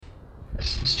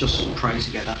just pray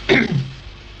together.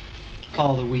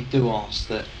 Father, we do ask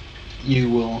that you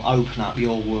will open up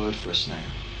your word for us now.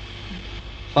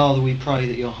 Father, we pray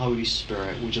that your Holy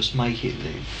Spirit will just make it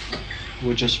live,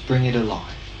 will just bring it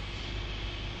alive.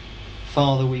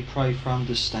 Father, we pray for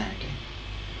understanding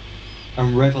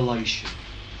and revelation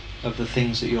of the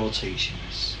things that you're teaching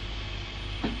us.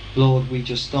 Lord, we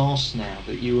just ask now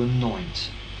that you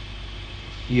anoint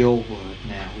your word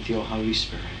now with your Holy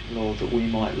Spirit, Lord, that we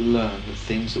might learn the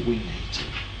things that we need to,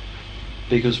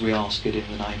 because we ask it in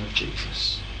the name of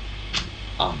Jesus.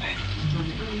 Amen.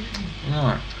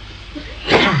 All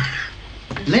right.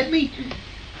 Let me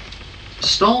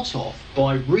start off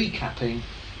by recapping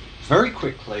very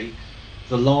quickly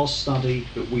the last study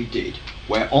that we did.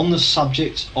 We're on the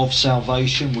subject of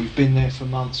salvation. We've been there for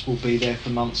months, we'll be there for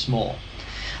months more.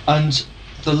 And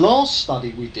the last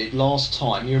study we did last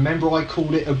time, you remember I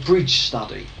called it a bridge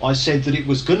study. I said that it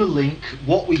was going to link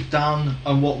what we've done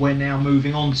and what we're now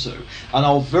moving on to. And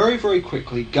I'll very, very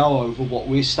quickly go over what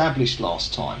we established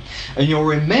last time. And you'll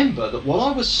remember that what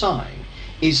I was saying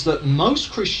is that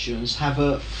most Christians have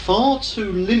a far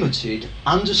too limited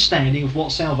understanding of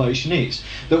what salvation is.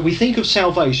 That we think of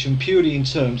salvation purely in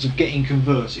terms of getting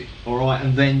converted, all right,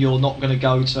 and then you're not going to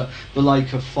go to the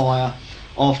lake of fire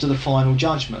after the final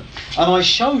judgment. And I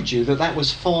showed you that that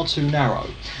was far too narrow,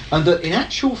 and that in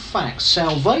actual fact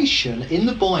salvation in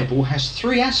the Bible has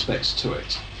three aspects to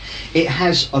it. It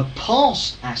has a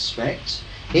past aspect,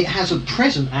 it has a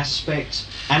present aspect,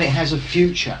 and it has a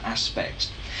future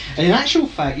aspect. And in actual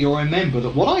fact, you'll remember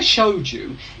that what I showed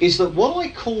you is that what I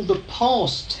call the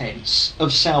past tense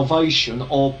of salvation,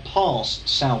 or past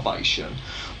salvation,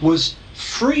 was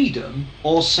freedom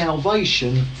or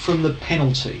salvation from the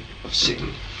penalty of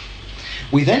sin.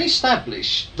 We then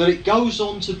established that it goes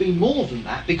on to be more than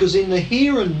that, because in the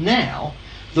here and now,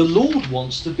 the Lord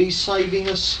wants to be saving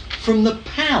us from the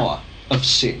power of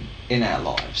sin in our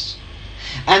lives.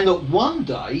 And that one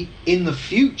day, in the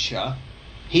future,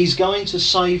 He's going to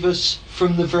save us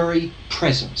from the very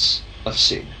presence of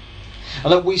sin.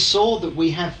 And that we saw that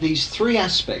we have these three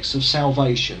aspects of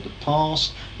salvation: the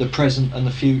past, the present, and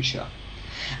the future.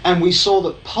 And we saw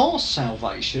that past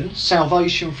salvation,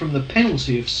 salvation from the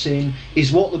penalty of sin,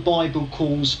 is what the Bible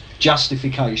calls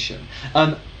justification.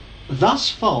 And thus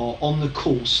far on the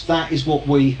course, that is what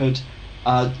we had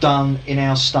done in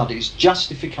our studies,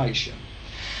 justification.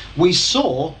 We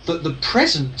saw that the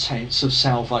present tense of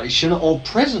salvation, or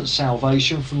present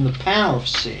salvation from the power of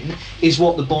sin, is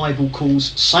what the Bible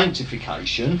calls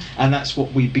sanctification, and that's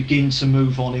what we begin to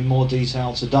move on in more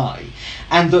detail today.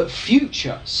 And that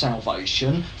future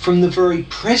salvation from the very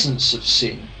presence of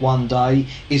sin one day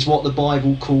is what the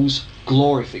Bible calls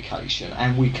glorification,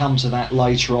 and we come to that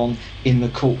later on in the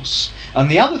course.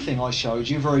 And the other thing I showed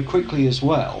you very quickly as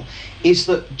well is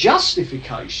that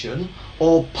justification,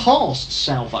 or past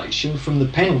salvation from the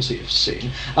penalty of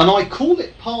sin, and I call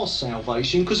it past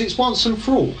salvation because it's once and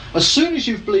for all. As soon as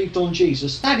you've believed on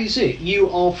Jesus, that is it.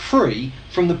 You are free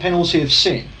from the penalty of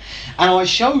sin. And I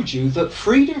showed you that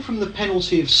freedom from the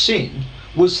penalty of sin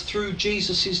was through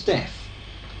Jesus' death.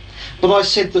 But I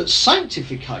said that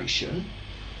sanctification,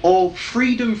 or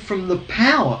freedom from the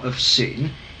power of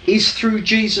sin, is through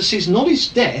Jesus' not his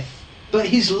death, but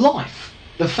his life,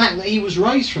 the fact that he was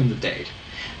raised from the dead.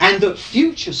 And that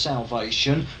future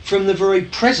salvation from the very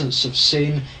presence of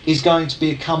sin is going to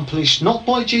be accomplished not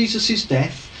by Jesus'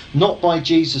 death, not by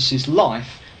Jesus'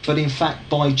 life, but in fact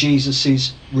by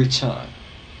Jesus' return.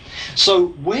 So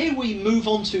where we move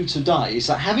on to today is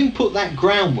that, having put that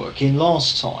groundwork in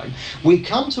last time, we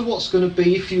come to what's going to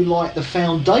be, if you like, the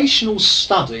foundational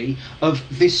study of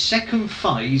this second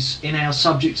phase in our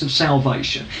subject of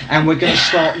salvation. And we're going to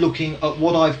start looking at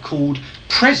what I've called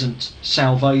present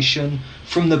salvation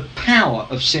from the power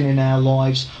of sin in our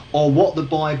lives, or what the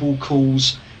Bible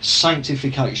calls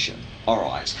sanctification. All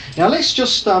right. Now let's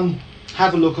just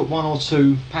have a look at one or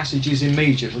two passages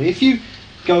immediately. If you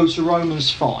go to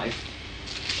Romans 5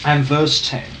 and verse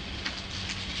 10.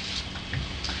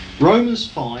 Romans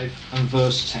 5 and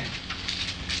verse 10,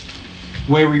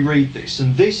 where we read this,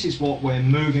 and this is what we're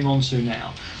moving on to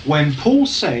now. When Paul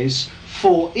says,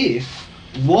 "For if,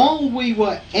 while we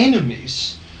were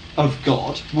enemies of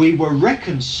God, we were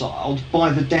reconciled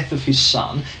by the death of his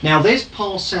Son." Now there's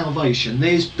past salvation,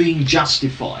 there's being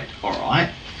justified, all right?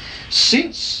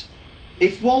 Since,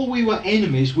 if while we were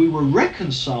enemies we were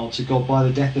reconciled to God by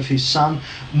the death of his Son,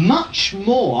 much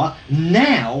more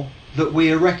now that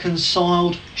we are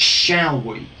reconciled shall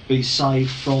we be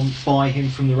saved by him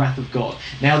from the wrath of God.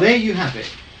 Now there you have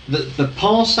it. the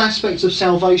past aspects of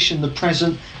salvation, the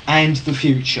present and the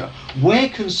future. We're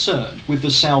concerned with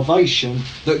the salvation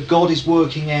that God is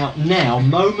working out now,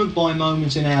 moment by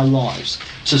moment in our lives,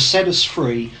 to set us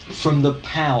free from the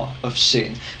power of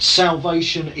sin.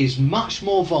 Salvation is much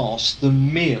more vast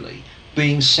than merely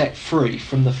being set free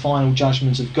from the final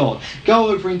judgment of God. Go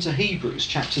over into Hebrews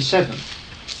chapter 7.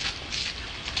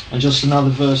 And just another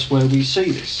verse where we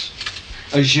see this.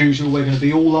 As usual, we're going to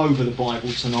be all over the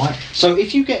Bible tonight. So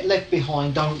if you get left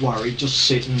behind, don't worry, just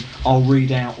sit and I'll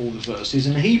read out all the verses.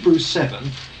 In Hebrews 7,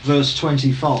 verse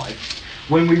 25,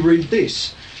 when we read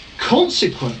this,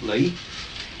 consequently,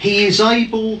 he is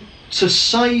able to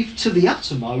save to the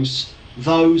uttermost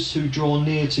those who draw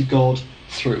near to God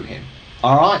through him.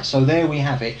 Alright, so there we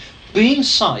have it. Being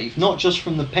saved, not just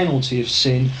from the penalty of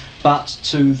sin, but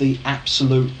to the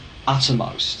absolute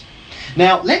uttermost.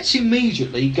 Now, let's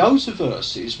immediately go to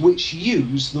verses which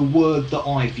use the word that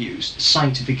I've used,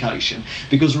 sanctification.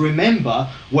 Because remember,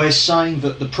 we're saying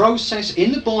that the process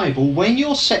in the Bible, when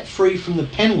you're set free from the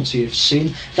penalty of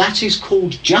sin, that is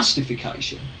called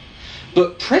justification.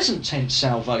 But present tense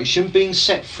salvation, being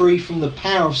set free from the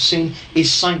power of sin, is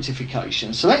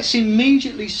sanctification. So let's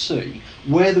immediately see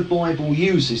where the Bible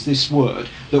uses this word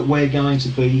that we're going to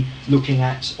be looking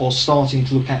at or starting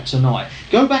to look at tonight.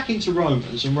 Go back into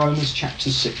Romans and Romans chapter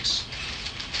 6.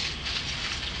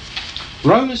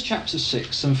 Romans chapter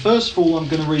 6, and first of all I'm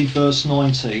going to read verse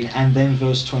 19 and then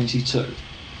verse 22,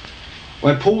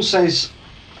 where Paul says,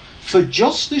 "For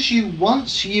just as you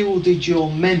once yielded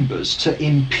your members to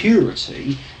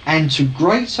impurity and to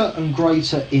greater and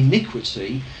greater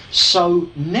iniquity, so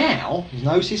now,"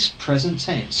 notice present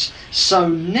tense, "so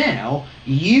now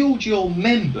yield your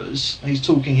members," he's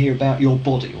talking here about your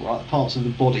body, all right, parts of the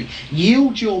body,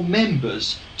 "yield your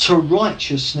members to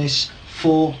righteousness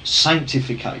for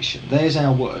sanctification." There's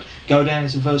our word. Go down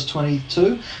into verse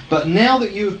 22. "But now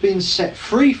that you have been set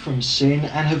free from sin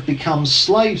and have become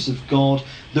slaves of God,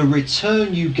 the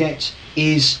return you get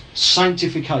is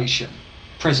sanctification."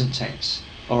 Present tense.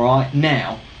 Alright,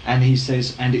 now. And he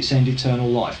says, "and its end eternal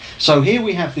life." So here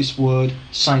we have this word,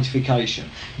 sanctification.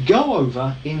 Go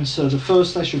over into the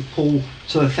first letter of Paul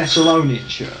to the Thessalonian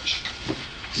church.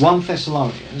 1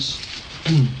 Thessalonians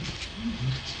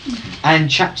and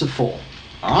chapter 4.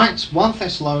 Alright, 1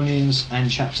 Thessalonians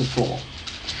and chapter 4.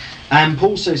 And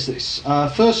Paul says this.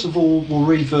 First of all, we'll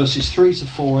read verses 3 to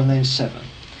 4 and then 7.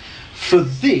 "For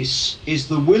this is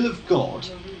the will of God,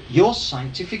 your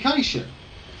sanctification,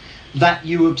 that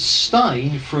you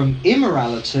abstain from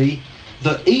immorality,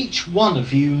 that each one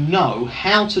of you know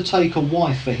how to take a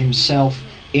wife for himself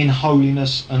in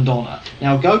holiness and honour."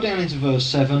 Now go down into verse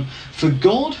 7. "For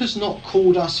God has not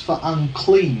called us for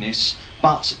uncleanness,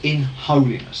 but in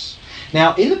holiness."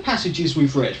 Now in the passages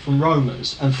we've read from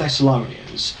Romans and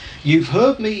Thessalonians, you've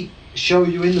heard me show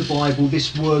you in the Bible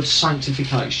this word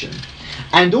sanctification.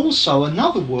 And also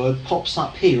another word pops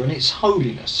up here, and it's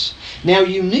holiness. Now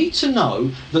you need to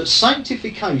know that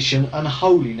sanctification and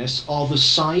holiness are the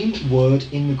same word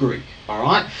in the Greek.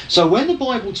 Alright? So when the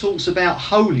Bible talks about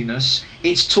holiness,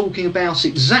 it's talking about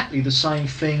exactly the same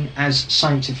thing as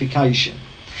sanctification.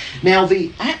 Now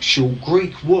the actual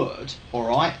Greek word,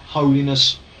 alright,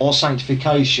 holiness or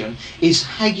sanctification, is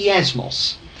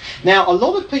hagiasmos. Now, a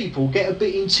lot of people get a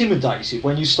bit intimidated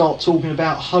when you start talking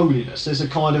about holiness. There's a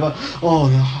kind of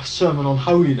a sermon on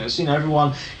holiness. You know,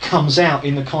 everyone comes out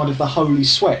in the kind of the holy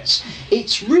sweats.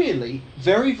 It's really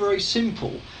very, very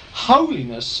simple.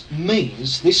 Holiness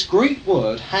means, this Greek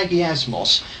word,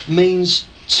 hagiasmos, means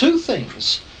two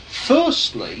things.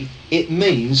 Firstly, it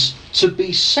means to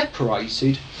be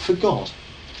separated for God.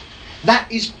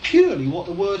 That is purely what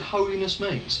the word holiness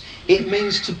means. It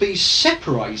means to be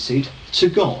separated to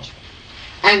God.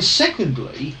 And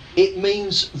secondly, it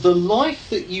means the life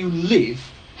that you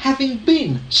live having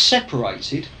been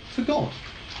separated for God.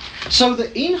 So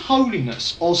that in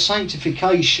holiness or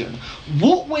sanctification,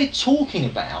 what we're talking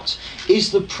about is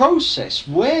the process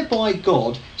whereby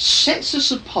God sets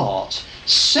us apart,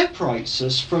 separates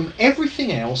us from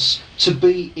everything else to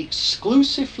be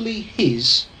exclusively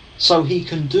His, so He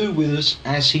can do with us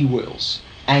as He wills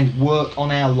and work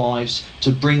on our lives to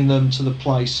bring them to the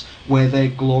place where they're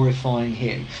glorifying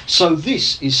Him. So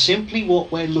this is simply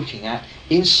what we're looking at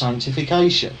in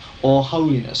sanctification or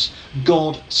holiness.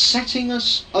 God setting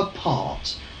us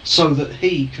apart so that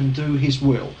He can do His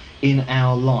will in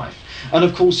our life. And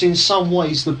of course, in some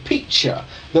ways, the picture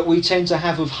that we tend to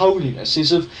have of holiness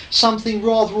is of something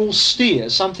rather austere,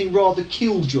 something rather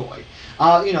killjoy.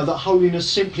 That holiness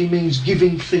simply means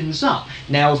giving things up.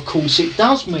 Now, of course, it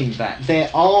does mean that.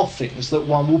 There are things that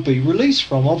one will be released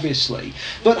from, obviously.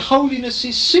 But holiness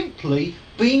is simply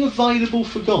being available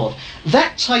for God,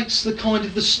 that takes the kind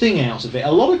of the sting out of it.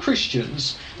 A lot of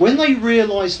Christians, when they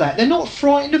realise that, they're not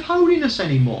frightened of holiness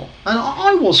anymore. And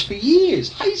I was for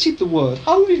years, hated the word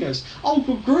holiness. Oh,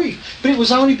 good grief. But it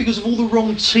was only because of all the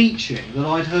wrong teaching that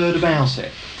I'd heard about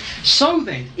it. So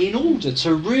then, in order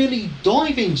to really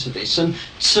dive into this, and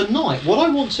tonight what I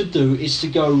want to do is to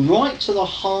go right to the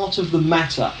heart of the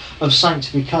matter of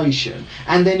sanctification,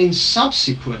 and then in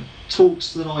subsequent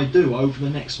talks that I do over the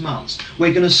next months,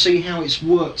 we're going to see how it's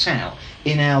worked out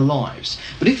in our lives.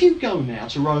 But if you go now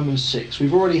to Romans 6,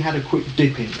 we've already had a quick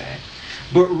dip in there,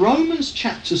 but Romans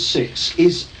chapter 6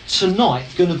 is tonight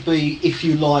going to be, if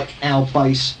you like, our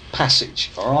base passage,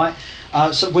 all right?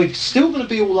 So we're still going to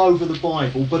be all over the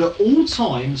Bible, but at all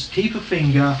times keep a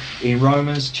finger in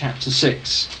Romans chapter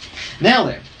 6. Now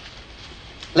then,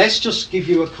 let's just give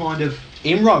you a kind of,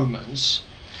 in Romans,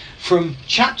 from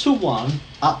chapter 1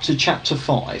 up to chapter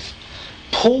 5,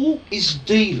 Paul is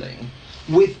dealing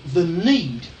with the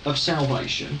need of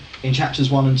salvation in chapters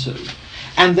 1 and 2,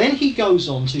 and then he goes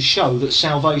on to show that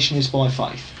salvation is by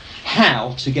faith.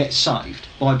 How to get saved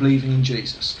by believing in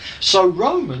Jesus. So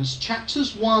Romans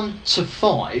chapters 1 to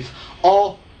 5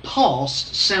 are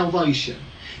past salvation.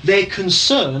 They're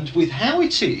concerned with how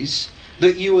it is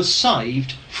that you are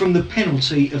saved from the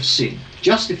penalty of sin.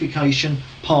 Justification,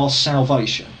 past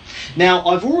salvation. Now,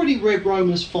 I've already read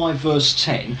Romans 5 verse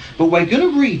 10, but we're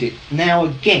going to read it now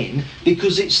again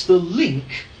because it's the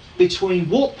link between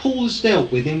what Paul has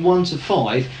dealt with in 1 to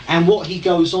 5 and what he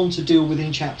goes on to deal with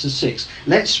in chapter 6.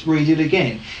 Let's read it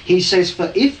again. He says,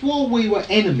 "For if while we were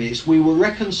enemies we were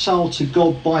reconciled to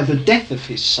God by the death of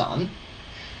his Son,"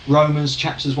 Romans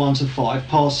chapters 1 to 5,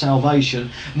 past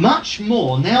salvation, "much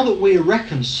more, now that we are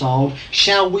reconciled,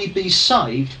 shall we be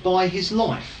saved by his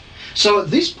life." So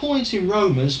at this point in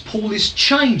Romans, Paul is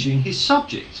changing his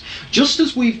subject. Just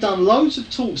as we've done loads of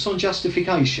talks on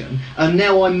justification, and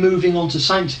now I'm moving on to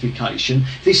sanctification,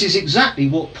 this is exactly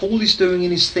what Paul is doing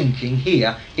in his thinking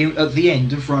here at the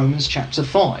end of Romans chapter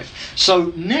 5.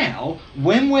 So now,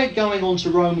 when we're going on to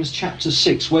Romans chapter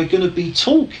 6, we're going to be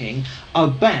talking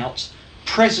about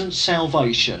present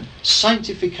salvation,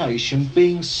 sanctification,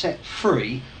 being set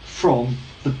free from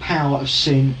the power of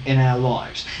sin in our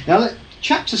lives. Now,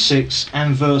 chapter 6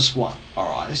 and verse 1.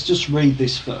 Alright, let's just read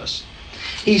this first.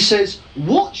 He says,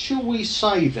 "What shall we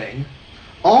say then?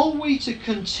 Are we to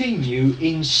continue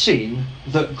in sin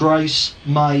that grace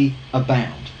may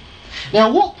abound?"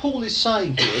 Now what Paul is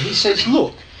saying here, he says,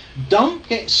 look, don't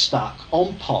get stuck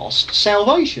on past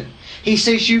salvation. He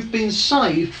says you've been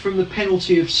saved from the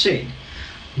penalty of sin.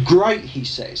 Great, he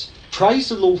says. Praise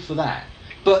the Lord for that.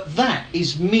 But that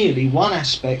is merely one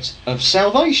aspect of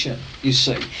salvation, you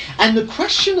see. And the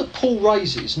question that Paul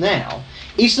raises now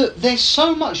is that there's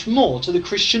so much more to the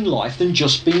Christian life than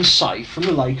just being saved from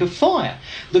the lake of fire.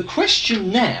 The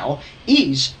question now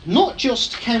is not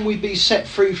just can we be set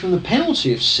free from the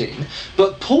penalty of sin,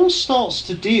 but Paul starts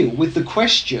to deal with the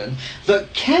question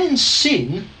that can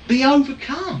sin be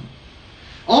overcome?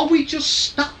 Are we just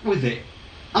stuck with it?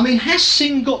 I mean, has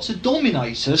sin got to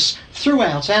dominate us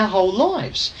throughout our whole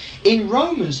lives? In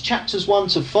Romans chapters 1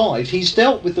 to 5, he's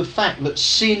dealt with the fact that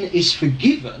sin is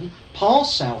forgiven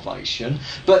past salvation,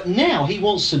 but now he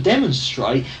wants to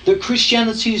demonstrate that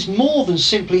Christianity is more than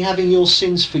simply having your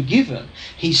sins forgiven.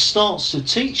 He starts to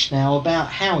teach now about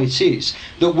how it is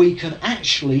that we can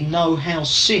actually know how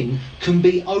sin can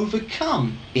be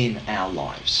overcome in our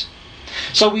lives.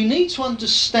 So we need to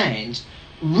understand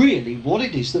really what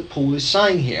it is that Paul is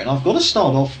saying here. And I've got to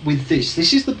start off with this.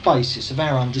 This is the basis of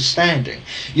our understanding.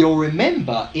 You'll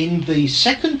remember in the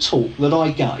second talk that I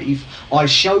gave, I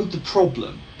showed the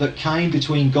problem that came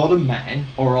between God and man,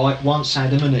 alright, once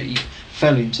Adam and Eve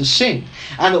fell into sin.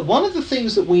 And that one of the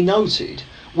things that we noted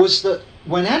was that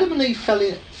when Adam and Eve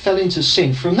fell into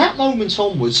sin, from that moment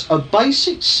onwards, a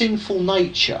basic sinful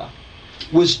nature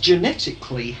was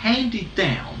genetically handed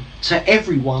down to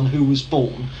everyone who was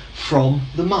born from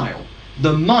the male.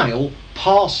 The male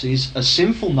passes a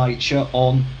sinful nature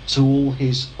on to all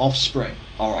his offspring.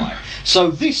 Alright,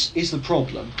 so this is the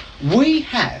problem. We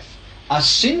have a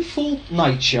sinful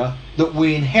nature that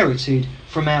we inherited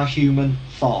from our human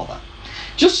father.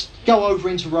 Just go over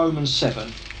into Romans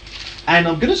 7, and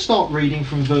I'm going to start reading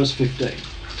from verse 15.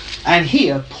 And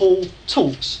here Paul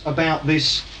talks about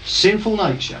this sinful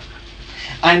nature.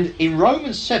 And in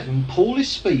Romans 7, Paul is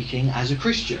speaking as a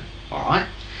Christian. Alright?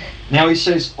 Now he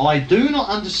says, "I do not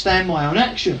understand my own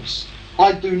actions.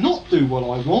 I do not do what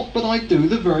I want, but I do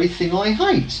the very thing I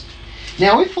hate.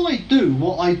 Now if I do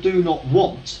what I do not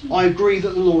want, I agree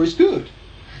that the law is good.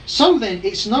 So then,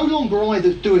 it's no longer I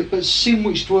that do it, but sin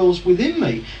which dwells within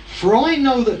me. For I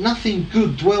know that nothing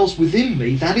good dwells within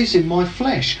me, that is in my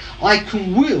flesh. I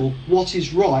can will what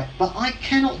is right, but I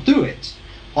cannot do it.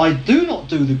 I do not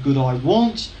do the good I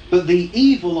want, but the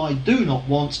evil I do not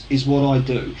want is what I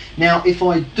do. Now, if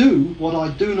I do what I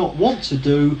do not want to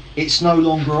do, it's no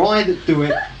longer I that do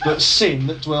it, but sin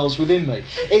that dwells within me.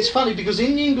 It's funny because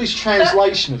in the English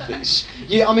translation of this,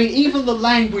 even the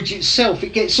language itself,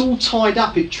 it gets all tied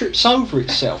up, it trips over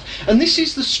itself. And this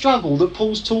is the struggle that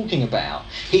Paul's talking about.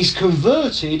 He's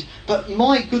converted, but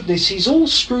my goodness, he's all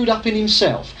screwed up in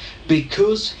himself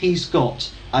because he's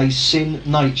got a sin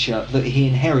nature that he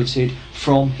inherited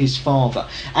from his father.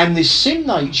 And this sin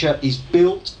nature is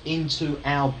built into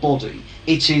our body.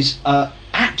 It is an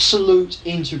absolute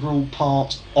integral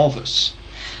part of us.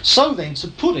 So then, to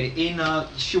put it in,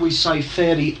 shall we say,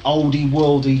 fairly oldie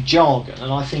worldy jargon,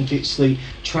 and I think it's the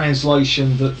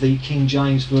translation that the King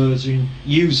James Version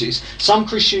uses, some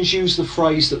Christians use the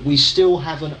phrase that we still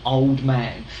have an old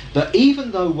man. That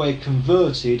even though we're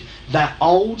converted, that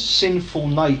old sinful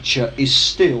nature is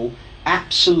still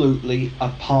absolutely a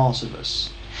part of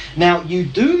us. Now, you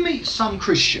do meet some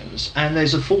Christians, and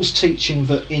there's a false teaching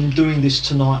that in doing this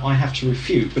tonight I have to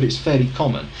refute, but it's fairly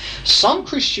common. Some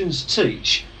Christians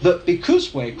teach that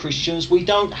because we're Christians, we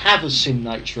don't have a sin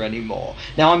nature anymore.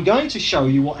 Now, I'm going to show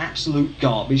you what absolute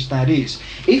garbage that is.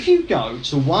 If you go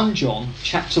to 1 John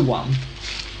chapter 1,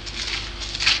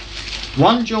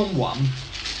 1 John 1,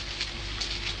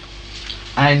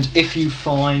 and if you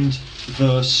find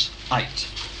verse 8.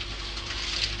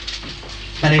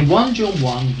 And in 1 John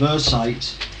 1 verse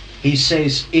 8 he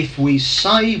says, if we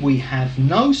say we have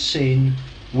no sin,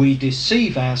 we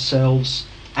deceive ourselves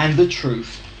and the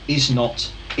truth is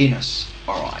not in us.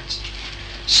 Alright.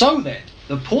 So then,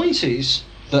 the point is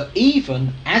that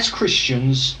even as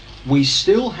Christians we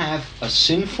still have a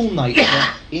sinful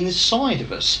nature inside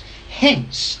of us.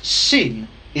 Hence, sin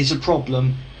is a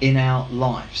problem in our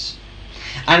lives.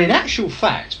 And in actual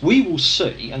fact, we will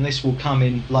see, and this will come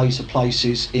in later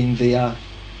places in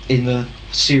the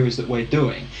series that we're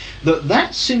doing,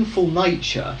 that sinful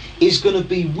nature is going to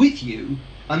be with you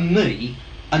and me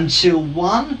until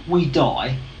 1, we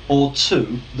die, or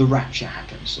 2, the rapture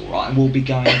happens. All right, and we'll be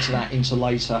going into that into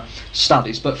later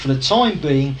studies. But for the time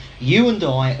being, you and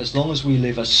I, as long as we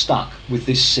live, are stuck with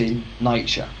this sin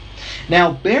nature.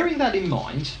 Now, bearing that in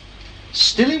mind,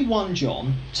 still in 1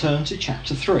 John, turn to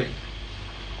chapter 3.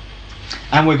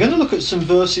 And we're going to look at some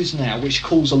verses now which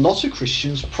cause a lot of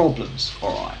Christians problems.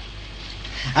 All right.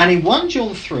 And in 1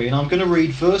 John 3, and I'm going to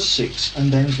read verse 6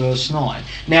 and then verse 9.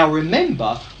 Now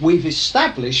remember, we've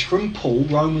established from Paul,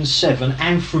 Romans 7,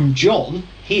 and from John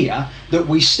here, that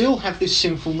we still have this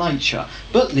sinful nature.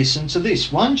 But listen to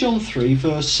this, 1 John 3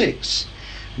 verse 6.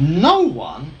 No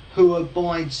one who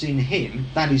abides in him,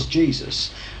 that is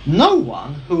Jesus, no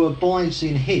one who abides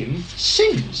in him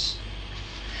sins.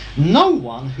 No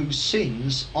one who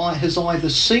sins has either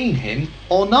seen him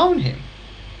or known him.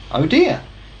 Oh dear.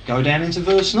 Go down into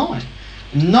verse 9.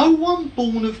 No one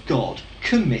born of God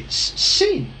commits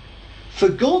sin, for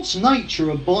God's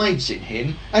nature abides in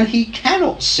him, and he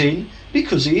cannot sin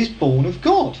because he is born of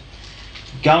God.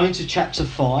 Go into chapter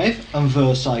 5 and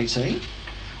verse 18.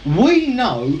 We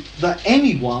know that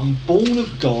anyone born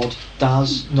of God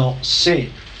does not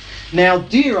sin. Now,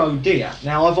 dear oh dear,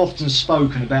 now I've often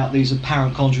spoken about these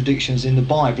apparent contradictions in the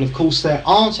Bible. Of course, there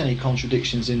aren't any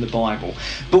contradictions in the Bible,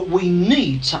 but we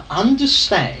need to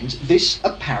understand this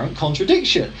apparent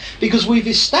contradiction, because we've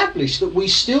established that we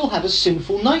still have a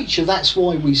sinful nature. That's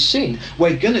why we sin.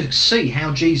 We're going to see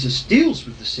how Jesus deals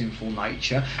with the sinful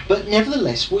nature, but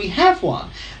nevertheless we have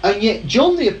one. And yet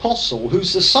John the Apostle,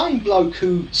 who's the same bloke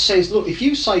who says, look, if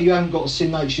you say you haven't got a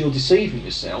sin nature, you're deceiving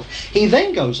yourself, he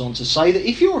then goes on to say that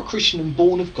if you're a Christian and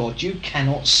born of God, you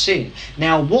cannot sin.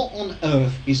 Now, what on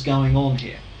earth is going on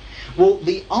here? Well,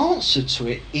 the answer to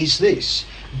it is this.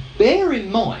 Bear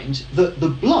in mind that the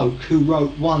bloke who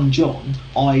wrote 1 John,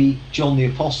 i.e. John the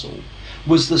Apostle,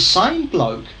 was the same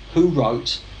bloke who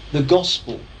wrote the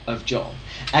Gospel of John.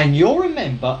 And you'll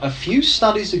remember a few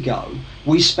studies ago,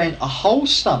 we spent a whole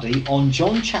study on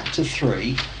John chapter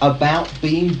 3 about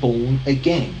being born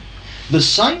again. The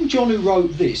same John who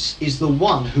wrote this is the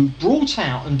one who brought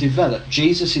out and developed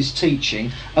Jesus'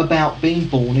 teaching about being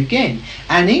born again.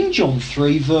 And in John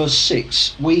 3 verse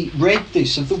 6, we read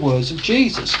this of the words of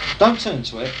Jesus. Don't turn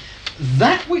to it.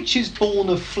 That which is born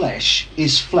of flesh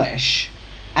is flesh,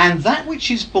 and that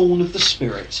which is born of the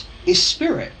Spirit is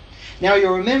spirit. Now,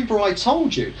 you remember I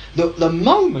told you that the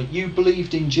moment you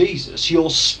believed in Jesus,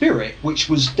 your spirit, which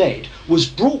was dead, was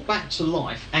brought back to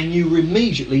life, and you were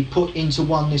immediately put into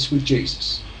oneness with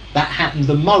Jesus. That happened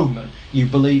the moment you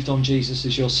believed on Jesus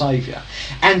as your Saviour.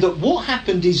 And that what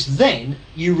happened is then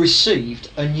you received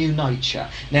a new nature.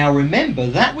 Now remember,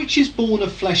 that which is born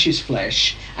of flesh is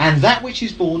flesh, and that which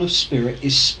is born of spirit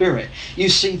is spirit. You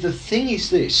see, the thing is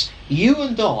this: you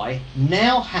and I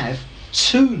now have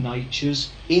two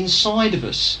natures inside of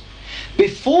us.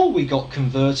 Before we got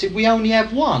converted, we only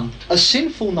had one, a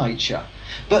sinful nature.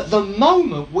 But the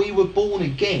moment we were born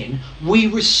again, we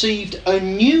received a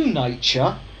new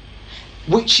nature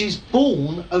which is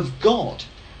born of God.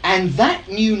 And that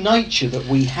new nature that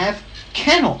we have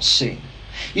cannot sin.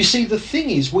 You see, the thing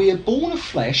is, we are born of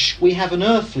flesh, we have an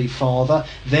earthly father,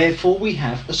 therefore we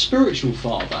have a spiritual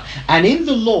father. And in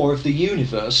the law of the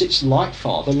universe, it's like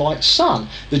father, like son.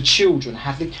 The children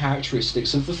have the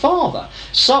characteristics of the father.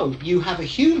 So, you have a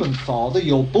human father,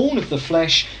 you're born of the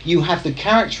flesh, you have the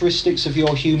characteristics of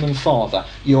your human father.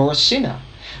 You're a sinner.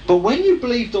 But when you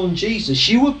believed on Jesus,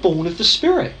 you were born of the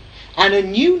Spirit. And a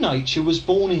new nature was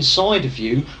born inside of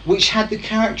you, which had the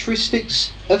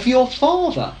characteristics of your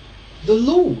Father, the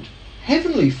Lord,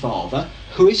 Heavenly Father,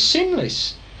 who is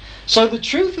sinless. So the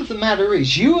truth of the matter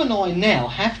is, you and I now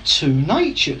have two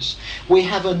natures. We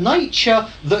have a nature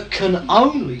that can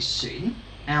only sin,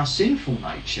 our sinful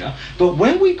nature, but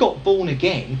when we got born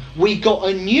again, we got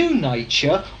a new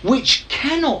nature which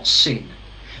cannot sin.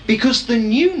 Because the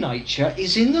new nature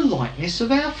is in the likeness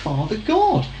of our Father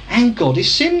God, and God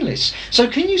is sinless. So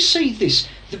can you see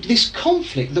this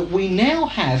conflict that we now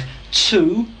have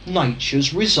two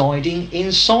natures residing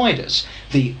inside us?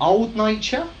 The old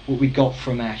nature, what we got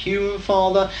from our human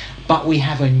father, but we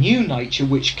have a new nature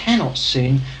which cannot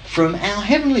sin from our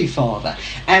Heavenly Father.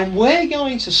 And we're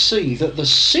going to see that the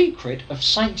secret of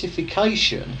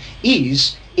sanctification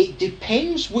is it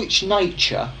depends which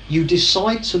nature you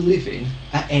decide to live in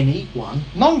at any one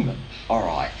moment.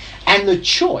 Alright? And the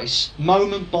choice,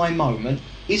 moment by moment,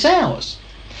 is ours.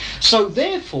 So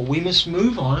therefore we must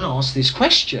move on and ask this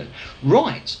question.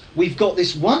 Right, we've got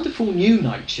this wonderful new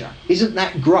nature. Isn't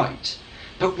that great?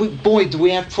 But boy, do we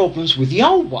have problems with the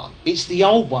old one. It's the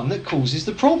old one that causes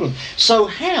the problem. So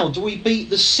how do we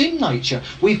beat the sin nature?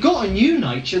 We've got a new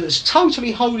nature that's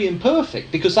totally holy and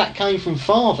perfect because that came from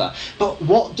Father. But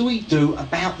what do we do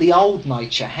about the old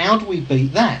nature? How do we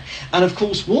beat that? And of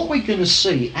course, what we're going to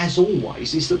see, as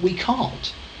always, is that we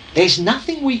can't. There's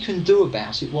nothing we can do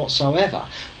about it whatsoever.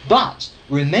 But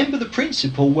remember the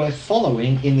principle we're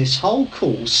following in this whole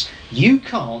course: you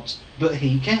can't, but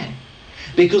He can.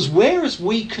 Because whereas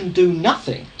we can do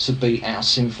nothing to beat our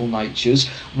sinful natures,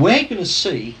 we're going to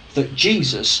see that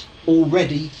Jesus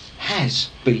already has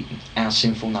beaten our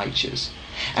sinful natures.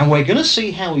 And we're going to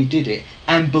see how He did it,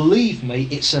 and believe me,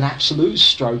 it's an absolute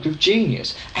stroke of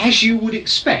genius, as you would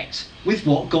expect with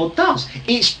what God does.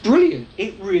 It's brilliant,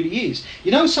 it really is.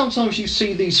 You know, sometimes you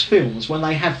see these films when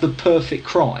they have the perfect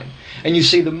crime, and you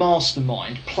see the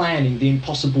mastermind planning the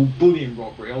impossible bullion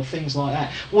robbery or things like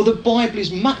that. Well, the Bible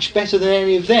is much better than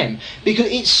any of them, because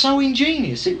it's so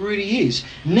ingenious, it really is.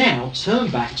 Now,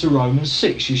 turn back to Romans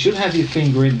 6. You should have your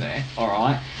finger in there,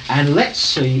 alright? And let's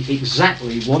see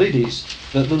exactly what it is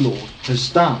that the Lord has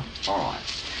done, alright?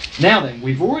 Now then,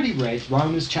 we've already read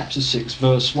Romans chapter 6,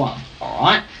 verse 1,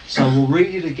 alright? So we'll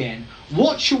read it again.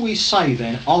 What shall we say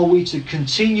then? Are we to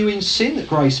continue in sin that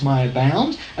grace may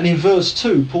abound? And in verse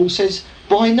 2, Paul says,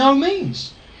 by no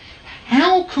means.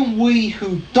 How can we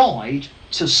who died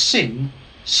to sin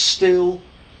still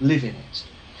live in it?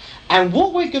 And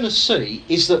what we're going to see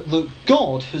is that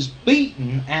God has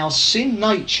beaten our sin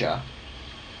nature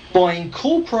by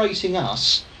incorporating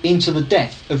us into the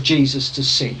death of Jesus to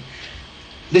sin.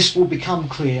 This will become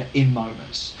clear in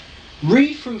moments.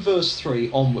 Read from verse 3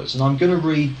 onwards, and I'm going to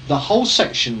read the whole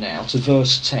section now to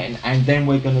verse 10, and then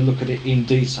we're going to look at it in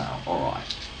detail,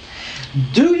 alright?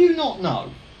 Do you not know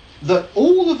that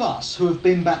all of us who have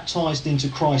been baptised into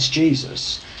Christ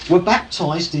Jesus were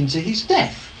baptised into His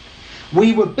death?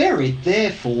 We were buried,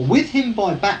 therefore, with Him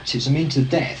by baptism into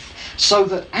death, so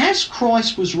that as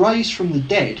Christ was raised from the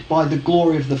dead by the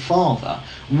glory of the Father,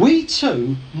 we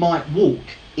too might walk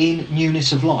in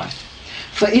newness of life.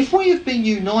 For if we have been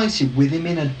united with Him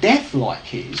in a death like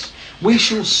His, we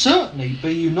shall certainly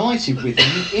be united with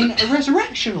Him in a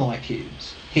resurrection like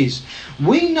His.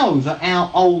 We know that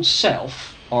our old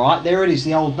self, alright, there it is,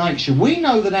 the old nature, we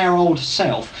know that our old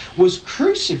self was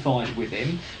crucified with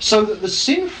Him so that the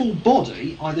sinful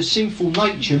body, the sinful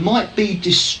nature, might be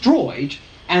destroyed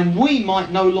and we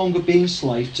might no longer be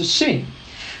enslaved to sin.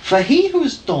 For he who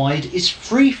has died is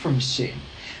free from sin.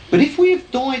 But if we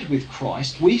have died with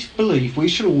Christ, we believe we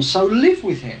shall also live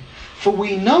with Him. For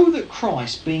we know that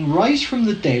Christ, being raised from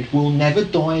the dead, will never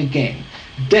die again.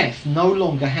 Death no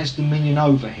longer has dominion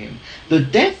over him. The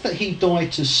death that he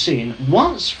died to sin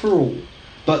once for all,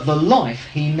 but the life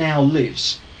he now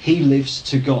lives, he lives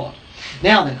to God.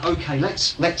 Now then, okay,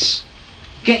 let's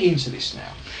get into this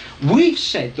now. We've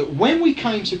said that when we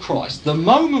came to Christ, the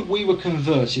moment we were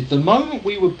converted, the moment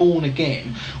we were born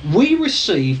again, we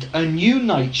received a new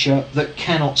nature that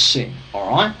cannot sin,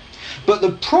 alright? But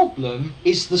the problem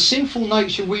is the sinful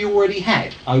nature we already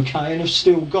had, okay, and have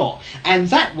still got. And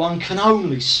that one can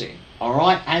only sin,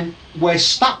 alright? And we're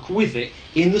stuck with it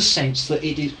in the sense that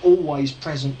it is always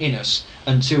present in us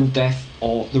until death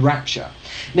or the rapture.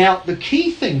 Now, the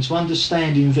key thing to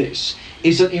understanding this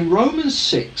is that in Romans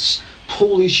 6,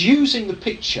 Paul is using the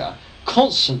picture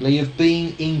constantly of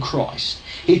being in Christ.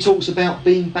 He talks about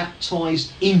being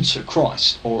baptised into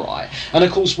Christ, alright? And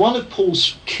of course, one of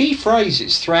Paul's key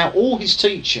phrases throughout all his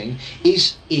teaching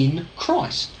is in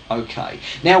Christ, okay?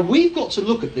 Now, we've got to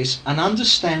look at this and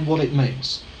understand what it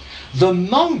means. The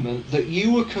moment that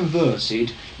you were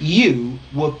converted, you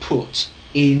were put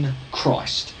in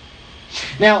Christ.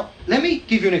 Now, let me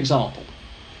give you an example.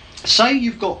 Say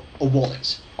you've got a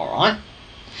wallet, alright?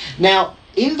 Now,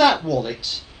 in that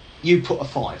wallet, you put a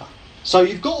fiver. So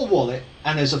you've got a wallet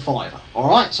and there's a fiver,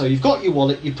 alright? So you've got your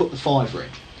wallet, you put the fiver in.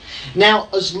 Now,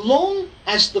 as long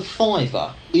as the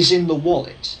fiver is in the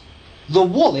wallet,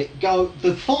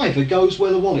 the fiver goes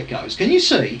where the wallet goes. Can you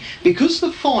see? Because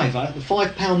the fiver, the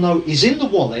 £5 note, is in the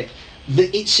wallet,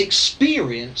 its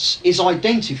experience is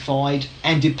identified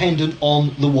and dependent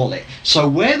on the wallet. So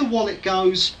where the wallet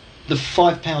goes, the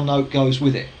 £5 note goes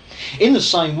with it. In the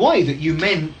same way that you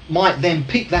might then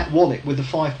pick that wallet with the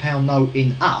 £5 note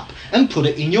in up and put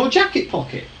it in your jacket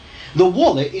pocket. The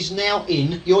wallet is now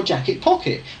in your jacket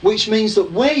pocket, which means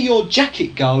that where your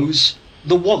jacket goes,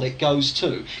 the wallet goes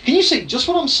too. Can you see? Just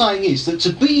what I'm saying is that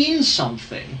to be in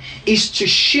something is to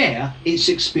share its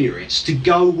experience, to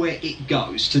go where it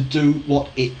goes, to do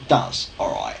what it does.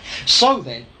 Alright. So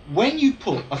then, when you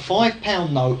put a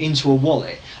 £5 note into a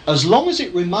wallet, as long as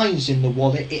it remains in the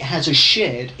wallet, it has a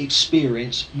shared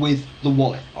experience with the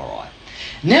wallet. Alright.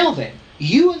 Now then,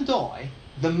 you and I,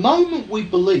 the moment we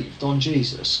believed on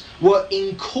Jesus, were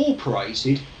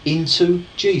incorporated into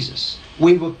Jesus.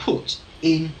 We were put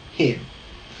in him.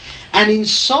 And in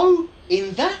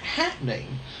that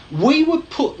happening, we were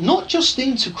put not just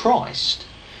into Christ,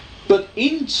 but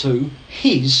into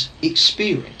his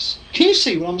experience. Can you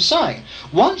see what I'm saying?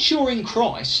 Once you're in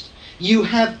Christ, you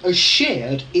have a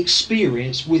shared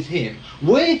experience with him.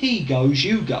 Where he goes,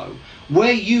 you go.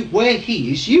 Where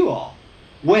he is, you are.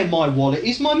 Where my wallet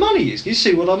is, my money is. You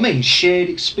see what I mean? Shared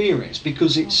experience,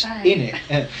 because it's in it.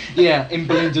 Yeah, in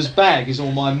Belinda's bag is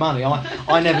all my money.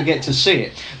 I never get to see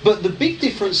it. But the big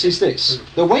difference is this,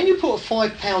 that when you put a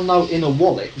 £5 note in a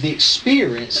wallet, the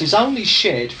experience is only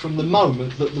shared from the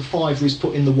moment that the fiver is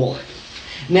put in the wallet.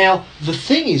 Now, the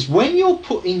thing is, when you're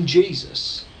put in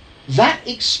Jesus, that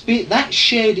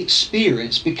shared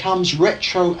experience becomes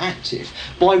retroactive,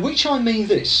 by which I mean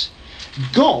this.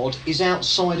 God is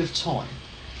outside of time.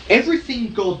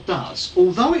 Everything God does,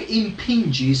 although it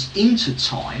impinges into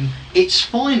time, it's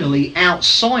finally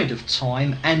outside of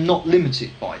time and not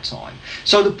limited by time.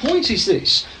 So the point is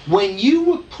this, when you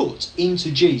were put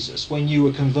into Jesus, when you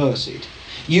were converted,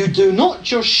 you do not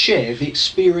just share the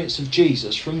experience of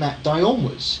Jesus from that day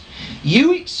onwards.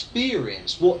 You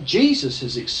experience what Jesus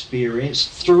has experienced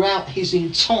throughout his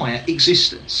entire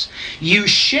existence. You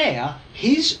share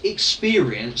his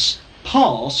experience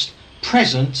past,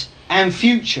 present, and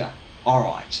future.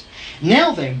 Alright.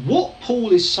 Now then, what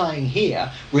Paul is saying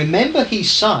here, remember he's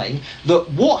saying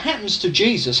that what happens to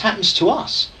Jesus happens to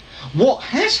us. What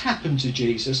has happened to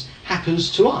Jesus happens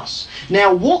to us.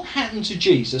 Now, what happened to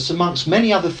Jesus, amongst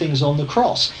many other things on the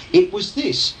cross? It was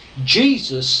this.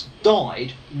 Jesus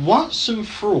died once and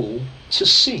for all to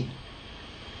sin.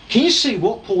 Can you see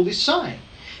what Paul is saying?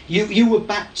 You were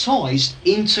baptised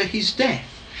into his death.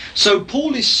 So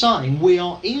Paul is saying we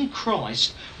are in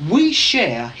Christ, we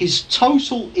share his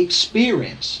total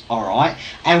experience, alright?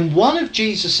 And one of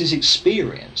Jesus'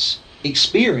 experiences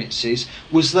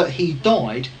was that he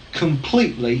died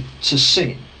completely to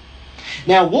sin.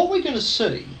 Now what we're going to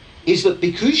see is that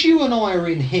because you and I are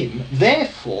in him,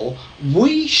 therefore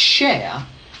we share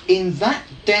in that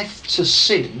death to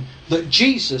sin that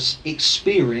Jesus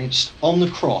experienced on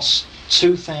the cross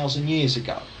 2,000 years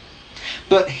ago.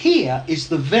 But here is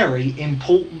the very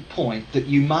important point that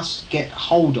you must get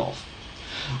hold of.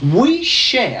 We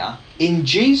share in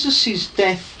Jesus'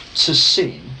 death to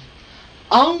sin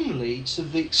only to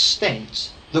the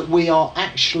extent that we are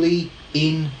actually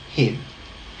in him.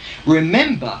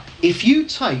 Remember, if you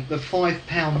take the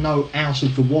 £5 note out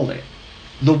of the wallet,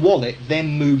 the wallet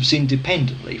then moves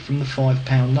independently from the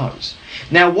 £5 note.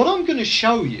 Now, what I'm going to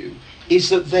show you is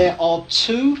that there are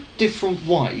two different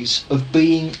ways of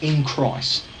being in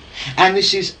Christ. And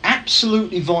this is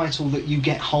absolutely vital that you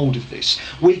get hold of this.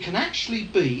 We can actually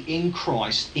be in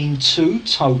Christ in two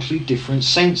totally different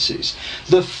senses.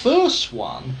 The first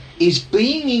one is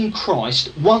being in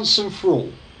Christ once and for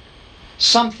all.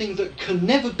 Something that can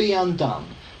never be undone,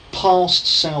 past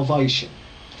salvation.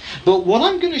 But what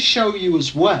I'm going to show you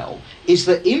as well is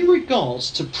that in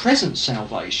regards to present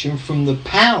salvation from the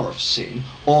power of sin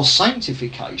or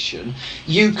sanctification,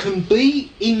 you can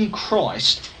be in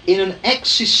Christ in an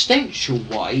existential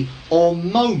way or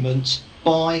moment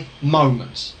by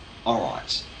moment.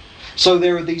 Alright, so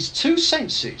there are these two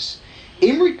senses.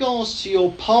 In regards to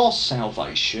your past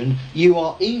salvation, you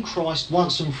are in Christ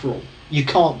once and for all. You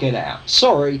can't get out.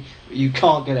 Sorry, you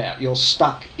can't get out. You're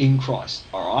stuck in Christ.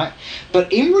 Alright?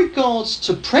 But in regards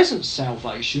to present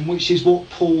salvation, which is what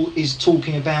Paul is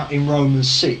talking about in Romans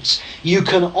 6, you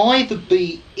can either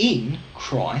be in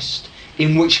Christ,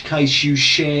 in which case you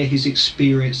share his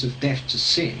experience of death to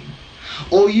sin,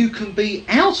 or you can be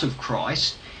out of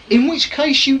Christ, in which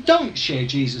case you don't share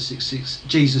Jesus'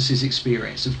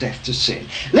 experience of death to sin.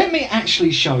 Let me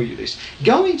actually show you this.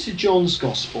 Go into John's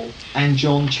Gospel and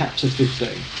John chapter 15.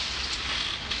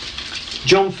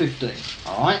 John 15,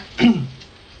 alright?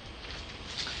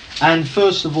 And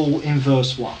first of all in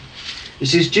verse 1.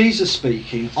 This is Jesus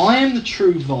speaking, I am the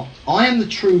true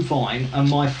vine and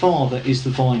my Father is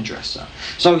the vine dresser.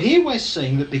 So here we're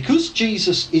seeing that because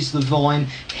Jesus is the vine,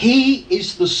 he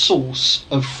is the source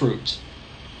of fruit.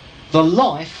 The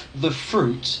life, the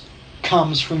fruit,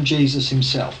 comes from Jesus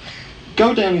himself.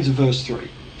 Go down into verse 3.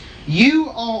 You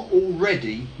are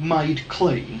already made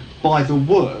clean by the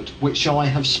word which I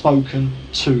have spoken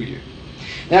to you.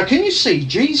 Now can you see,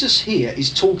 Jesus here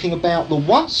is talking about the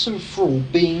once and for all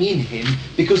being in him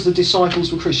because the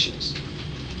disciples were Christians.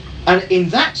 And in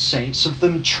that sense of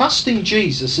them trusting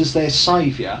Jesus as their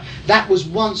saviour, that was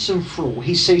once and for all.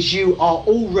 He says, you are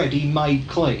already made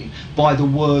clean by the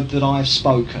word that I have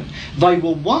spoken. They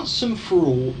were once and for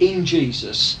all in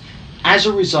Jesus as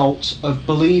a result of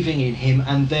believing in him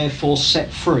and therefore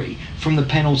set free from the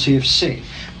penalty of sin.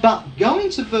 But go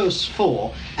into verse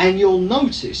 4 and you'll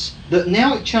notice that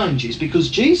now it changes,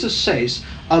 because Jesus says,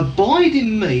 abide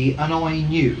in me and I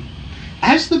in you.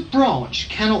 As the branch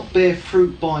cannot bear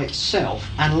fruit by itself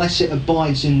unless it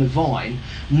abides in the vine,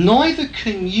 neither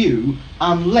can you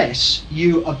unless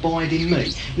you abide in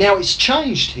me. Now it's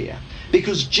changed here,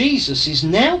 because Jesus is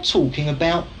now talking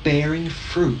about bearing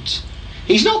fruit.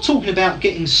 He's not talking about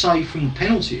getting saved from the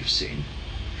penalty of sin.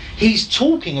 He's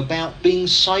talking about being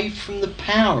saved from the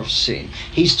power of sin.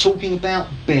 He's talking about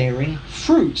bearing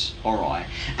fruit, alright?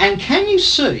 And can you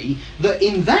see that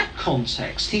in that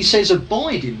context he says,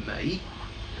 abide in me?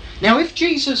 Now if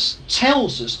Jesus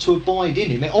tells us to abide in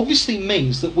him, it obviously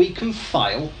means that we can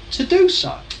fail to do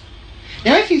so.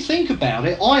 Now if you think about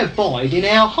it, I abide in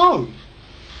our home,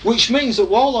 which means that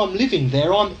while I'm living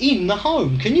there, I'm in the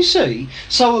home. Can you see?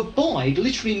 So abide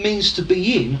literally means to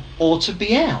be in or to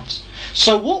be out.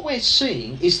 So what we're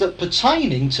seeing is that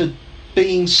pertaining to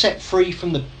being set free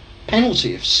from the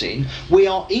penalty of sin, we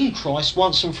are in Christ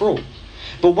once and for all.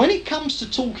 But when it comes to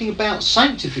talking about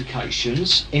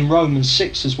sanctifications in Romans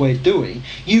 6 as we're doing,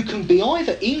 you can be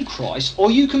either in Christ or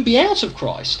you can be out of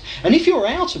Christ. And if you're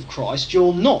out of Christ,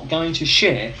 you're not going to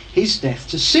share his death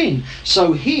to sin.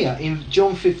 So here in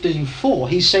John 15:4,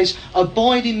 he says,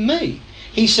 abide in me.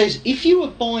 He says, if you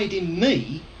abide in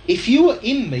me, if you are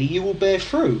in me, you will bear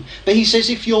fruit. But he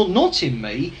says, if you're not in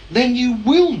me, then you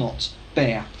will not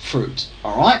bear fruit.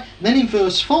 Alright? Then in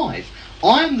verse 5,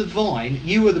 I am the vine,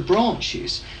 you are the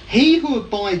branches. He who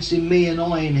abides in me and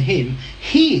I in him,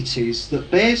 he it is that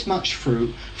bears much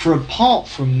fruit, for apart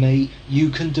from me you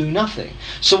can do nothing.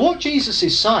 So what Jesus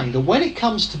is saying, that when it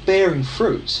comes to bearing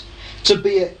fruit, to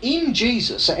be in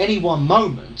Jesus at any one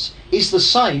moment is the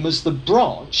same as the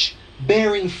branch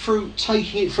bearing fruit,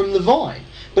 taking it from the vine.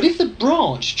 But if the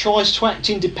branch tries to act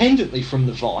independently from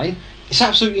the vine, it's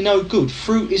absolutely no good.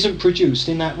 Fruit isn't produced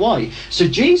in that way. So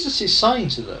Jesus is saying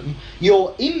to them,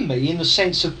 you're in me in the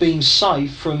sense of being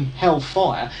saved from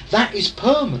hellfire. That is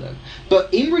permanent.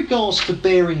 But in regards to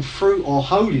bearing fruit or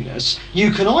holiness,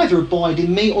 you can either abide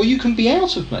in me or you can be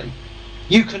out of me.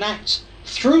 You can act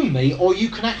through me or you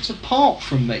can act apart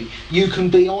from me. You can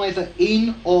be either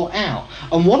in or out.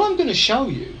 And what I'm going to show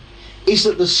you is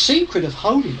that the secret of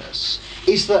holiness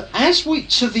is that as we,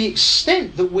 to the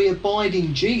extent that we abide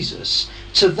in Jesus,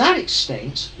 To that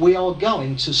extent, we are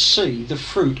going to see the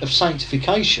fruit of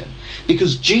sanctification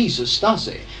because Jesus does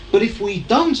it. But if we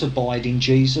don't abide in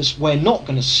Jesus, we're not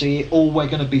going to see it. All we're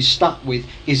going to be stuck with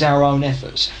is our own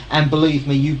efforts. And believe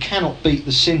me, you cannot beat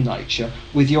the sin nature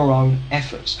with your own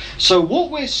efforts. So what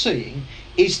we're seeing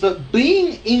is that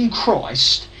being in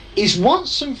Christ is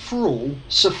once and for all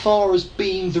so far as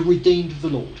being the redeemed of the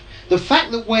Lord. The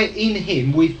fact that we're in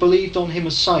him, we've believed on him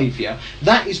as Saviour,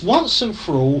 that is once and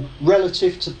for all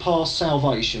relative to past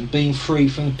salvation, being free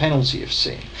from the penalty of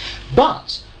sin.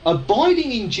 But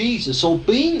abiding in Jesus, or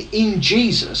being in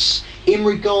Jesus in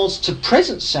regards to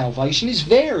present salvation, is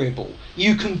variable.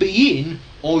 You can be in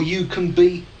or you can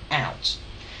be out.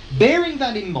 Bearing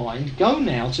that in mind, go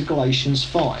now to Galatians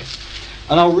 5.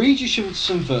 And I'll read you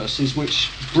some verses which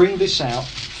bring this out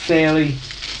fairly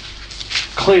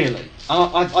clearly.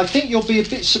 I think you'll be a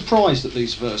bit surprised at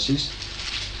these verses.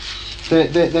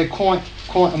 They're quite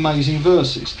amazing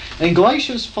verses. In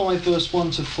Galatians 5 verse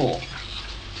 1 to 4,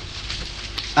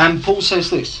 and Paul says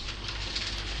this: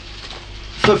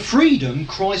 "For freedom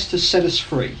Christ has set us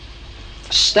free.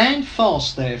 Stand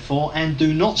fast therefore, and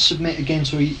do not submit again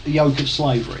to a yoke of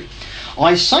slavery.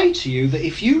 I say to you that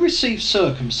if you receive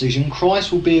circumcision,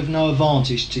 Christ will be of no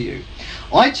advantage to you.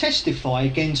 I testify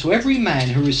again to every man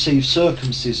who receives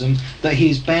circumcision that he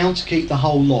is bound to keep the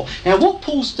whole law." Now what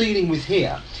Paul's dealing with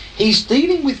here, he's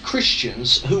dealing with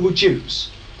Christians who were Jews.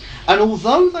 And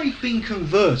although they've been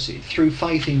converted through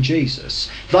faith in Jesus,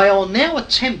 they are now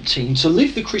attempting to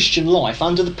live the Christian life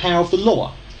under the power of the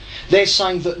law. They're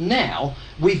saying that now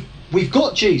we've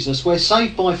got Jesus, we're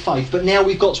saved by faith, but now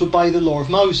we've got to obey the law of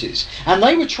Moses. And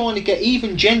they were trying to get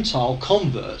even Gentile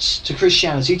converts to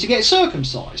Christianity to get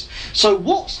circumcised. So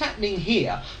what's happening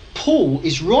here? Paul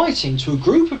is writing to a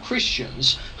group of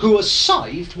Christians who are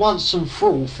saved once and for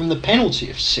all from the penalty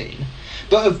of sin,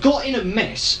 but have got in a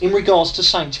mess in regards to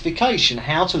sanctification,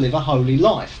 how to live a holy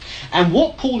life. And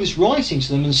what Paul is writing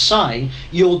to them and saying,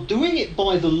 you're doing it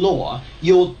by the law,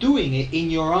 you're doing it in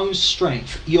your own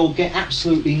strength, you'll get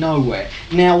absolutely nowhere.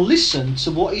 Now listen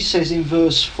to what he says in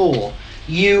verse 4.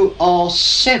 You are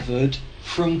severed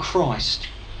from Christ.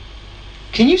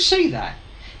 Can you see that?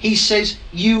 He says,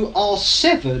 you are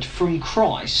severed from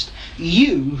Christ.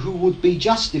 You who would be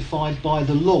justified by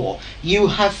the law, you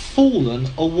have fallen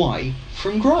away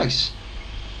from grace.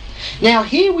 Now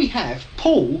here we have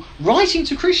Paul writing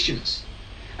to Christians,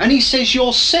 and he says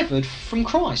you're severed from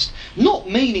Christ. Not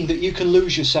meaning that you can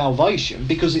lose your salvation,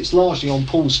 because it's largely on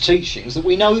Paul's teachings that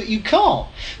we know that you can't.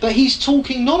 But he's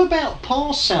talking not about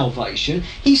past salvation,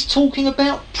 he's talking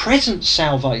about present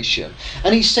salvation.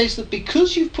 And he says that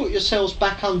because you've put yourselves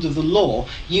back under the law,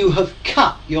 you have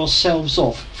cut yourselves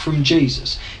off from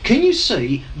Jesus. Can you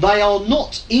see? They are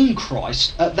not in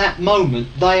Christ at that moment,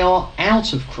 they are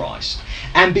out of Christ.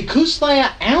 And because they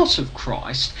are out of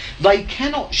Christ, they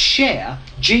cannot share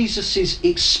Jesus'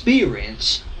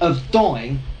 experience of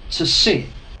dying to sin.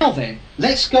 Now then,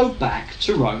 let's go back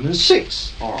to Romans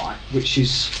 6, alright, which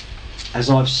is, as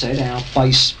I've said, our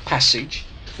base passage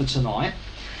for tonight.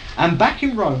 And back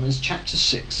in Romans chapter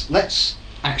 6, let's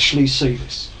actually see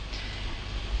this.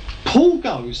 Paul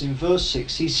goes in verse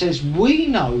 6, he says, we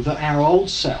know that our old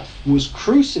self was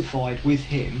crucified with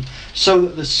him so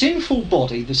that the sinful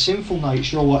body, the sinful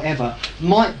nature or whatever,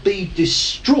 might be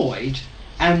destroyed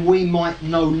and we might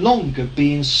no longer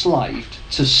be enslaved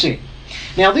to sin.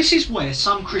 Now this is where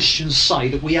some Christians say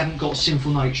that we haven't got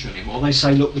sinful nature anymore. They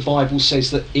say, look, the Bible says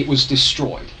that it was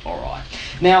destroyed. Alright.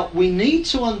 Now we need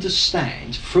to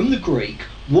understand from the Greek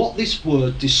what this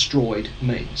word destroyed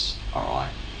means. Alright.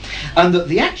 And that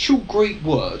the actual Greek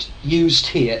word used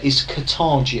here is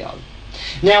katargio.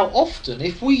 Now often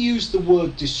if we use the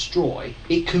word destroy,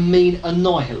 it can mean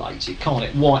annihilated, can't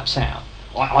it? Wipes out.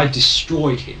 I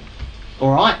destroyed him.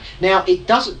 Alright? Now it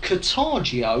doesn't,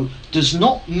 katargio does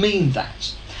not mean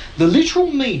that. The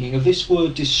literal meaning of this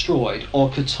word destroyed, or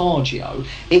katargio,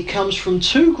 it comes from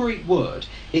two Greek words.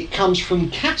 It comes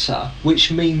from kata,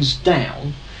 which means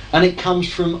down, and it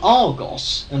comes from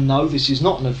argos, and no, this is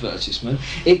not an advertisement,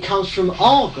 it comes from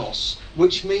argos,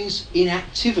 which means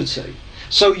inactivity.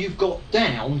 So you've got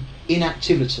down,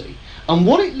 inactivity. And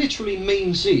what it literally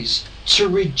means is to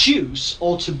reduce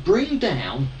or to bring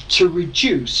down, to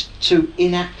reduce to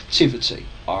inactivity.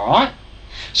 Alright?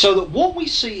 So that what we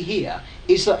see here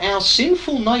is that our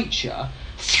sinful nature,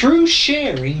 through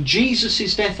sharing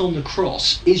Jesus' death on the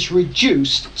cross, is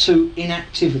reduced to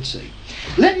inactivity.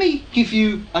 Let me give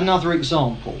you another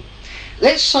example.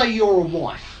 Let's say you're a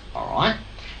wife, alright?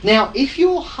 Now, if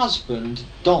your husband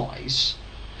dies,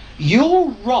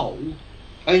 your role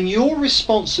and your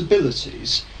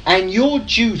responsibilities and your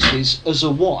duties as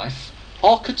a wife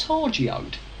are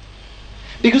katargioed.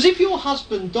 Because if your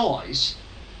husband dies,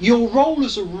 your role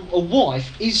as a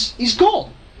wife is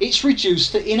gone. It's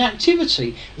reduced to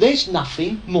inactivity. There's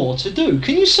nothing more to do.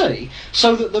 Can you see?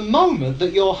 So that the moment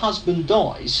that your husband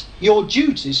dies, your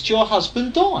duties to your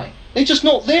husband die. They're just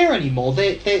not there anymore.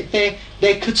 They're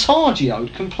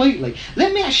katargioed completely.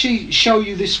 Let me actually show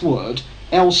you this word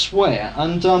elsewhere.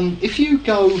 And if you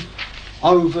go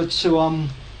over to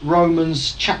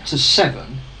Romans chapter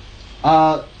 7,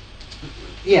 yeah,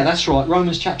 that's right,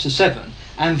 Romans chapter 7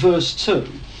 and verse 2.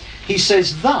 He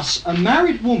says, "Thus a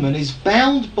married woman is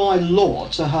bound by law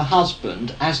to her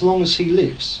husband as long as he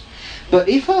lives. But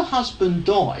if her husband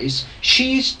dies,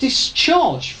 she is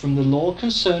discharged from the law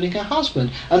concerning her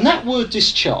husband." And that word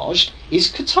discharged is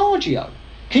katargio.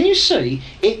 Can you see?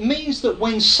 It means that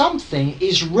when something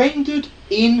is rendered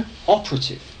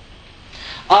inoperative.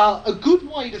 A good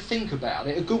way to think about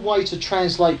it, a good way to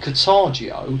translate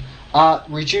katargio,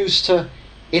 reduced to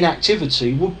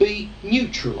inactivity, would be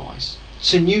neutralise.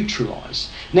 To neutralise.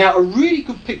 Now, a really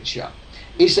good picture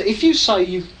is that if you say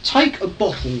you take a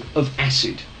bottle of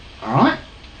acid, alright?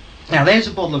 Now, there's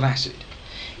a bottle of acid.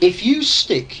 If you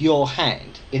stick your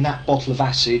hand in that bottle of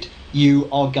acid, you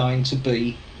are going to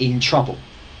be in trouble.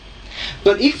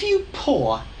 But if you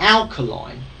pour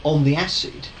alkaline on the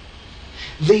acid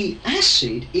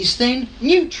is then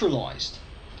neutralised.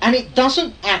 And it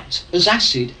doesn't act as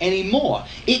acid anymore.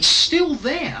 It's still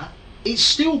there, it's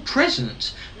still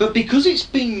present, but because it's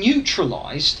been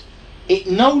neutralised, it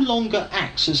no longer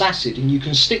acts as acid, and you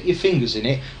can stick your fingers in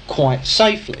it quite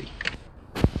safely.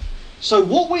 So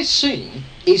what we're seeing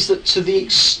is that to the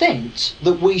extent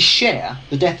that we share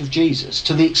the death of Jesus,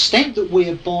 to the extent that we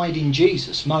abide in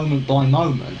Jesus moment by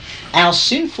moment, our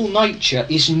sinful nature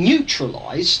is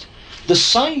neutralised the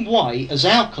same way as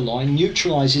alkaline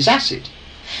neutralises acid.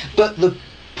 But the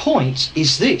point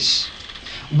is this: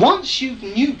 once you've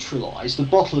neutralised a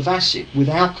bottle of acid with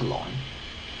alkaline,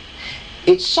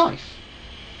 it's safe.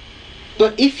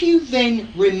 But if you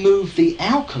then remove the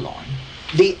alkaline,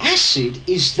 the acid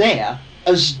is there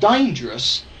as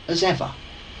dangerous as ever.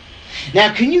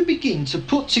 Now, can you begin to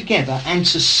put together and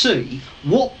to see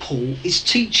what Paul is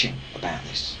teaching about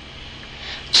this?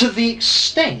 To the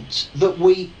extent that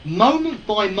we moment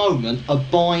by moment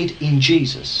abide in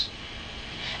Jesus,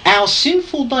 our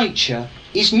sinful nature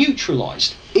is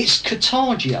neutralised, it's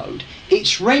katargioed,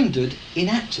 it's rendered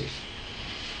inactive.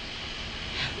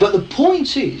 But the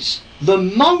point is, the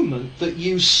moment that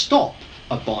you stop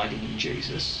abiding in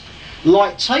Jesus,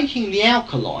 like taking the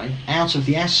alkaline out of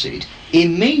the acid,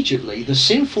 immediately the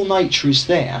sinful nature is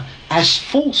there, as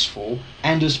forceful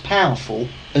and as powerful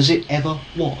as it ever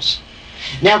was.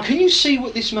 Now, can you see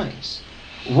what this means?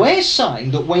 We're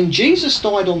saying that when Jesus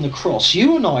died on the cross,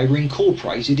 you and I were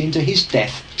incorporated into his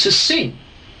death to sin.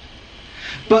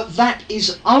 But that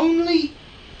is only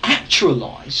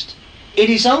actualised, it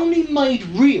is only made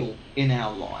real in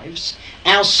our lives.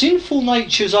 Our sinful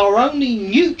natures are only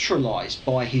neutralised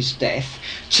by his death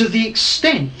to the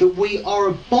extent that we are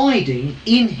abiding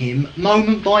in him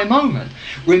moment by moment.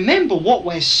 Remember what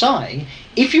we're saying: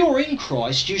 if you're in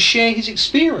Christ, you share his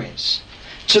experience.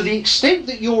 To the extent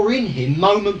that you're in him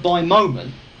moment by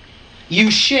moment, you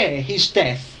share his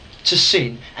death to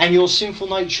sin, and your sinful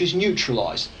nature is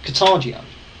neutralised, katargio.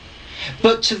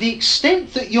 But to the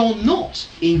extent that you're not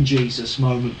in Jesus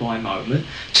moment by moment,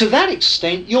 to that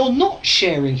extent you're not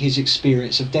sharing his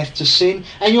experience of death to sin,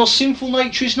 and your sinful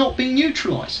nature is not being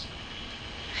neutralised.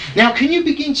 Now, can you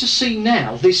begin to see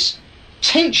now this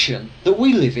tension that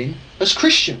we live in as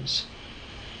Christians?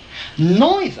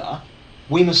 Neither,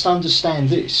 we must understand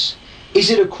this, is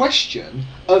it a question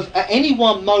of at any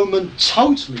one moment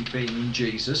totally being in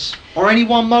Jesus or any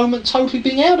one moment totally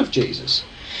being out of Jesus.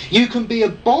 You can be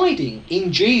abiding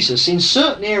in Jesus in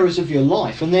certain areas of your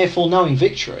life and therefore knowing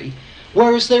victory,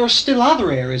 whereas there are still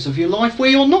other areas of your life where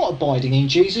you're not abiding in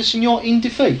Jesus and you're in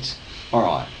defeat.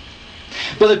 Alright.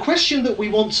 But the question that we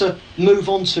want to move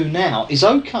on to now is,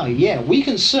 okay, yeah, we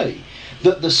can see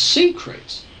that the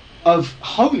secret of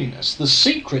holiness, the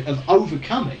secret of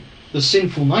overcoming the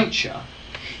sinful nature,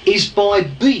 is by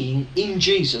being in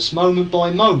Jesus moment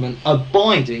by moment,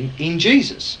 abiding in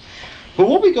Jesus. But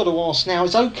what we've got to ask now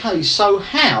is, okay, so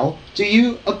how do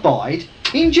you abide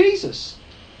in Jesus?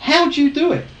 How do you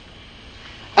do it?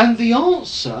 And the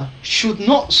answer should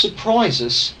not surprise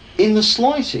us in the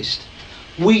slightest.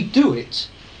 We do it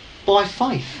by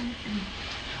faith.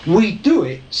 We do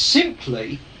it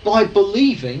simply by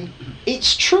believing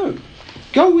it's true.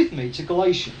 Go with me to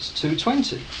Galatians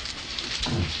 2:20.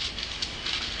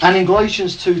 And in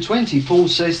Galatians 2:20, Paul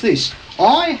says this: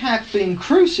 I have been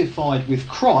crucified with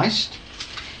Christ.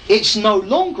 It's no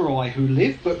longer I who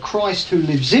live, but Christ who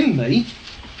lives in me.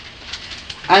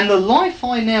 And the life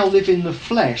I now live in the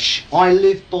flesh, I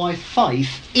live by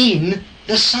faith in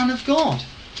the Son of God.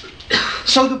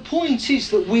 So the point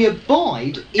is that we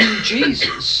abide in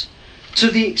Jesus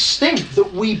to the extent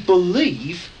that we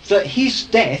believe that his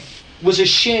death was a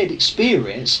shared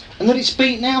experience and that it's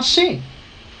beaten our sin.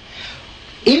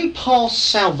 In past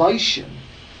salvation,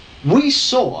 we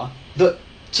saw that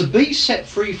to be set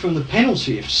free from the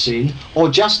penalty of sin or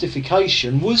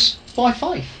justification was by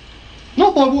faith.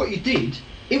 Not by what you did,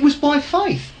 it was by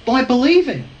faith, by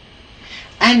believing.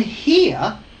 And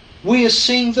here we are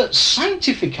seeing that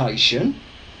sanctification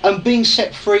and being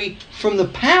set free from the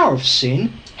power of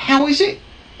sin, how is it?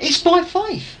 It's by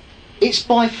faith. It's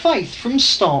by faith from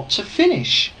start to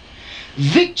finish.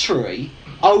 Victory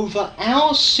over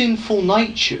our sinful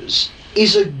natures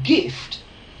is a gift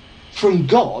from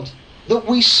God that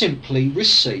we simply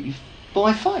receive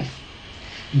by faith.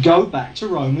 Go back to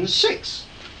Romans 6.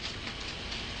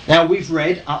 Now we've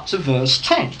read up to verse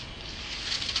 10.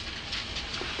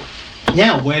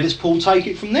 Now where does Paul take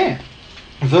it from there?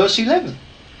 Verse 11.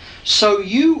 So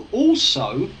you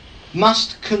also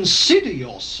must consider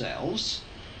yourselves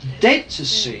dead to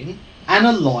sin and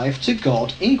alive to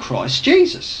God in Christ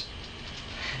Jesus.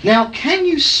 Now can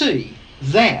you see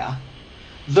there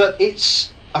that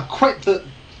it's that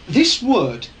this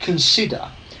word consider,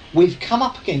 we've come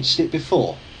up against it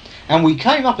before, and we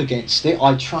came up against it,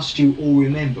 I trust you all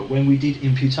remember, when we did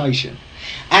imputation,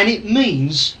 and it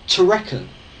means to reckon.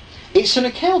 It's an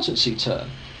accountancy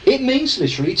term. It means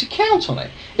literally to count on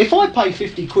it. If I pay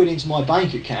 50 quid into my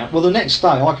bank account, well, the next day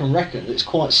I can reckon that it's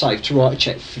quite safe to write a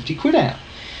cheque for 50 quid out.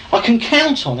 I can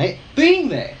count on it being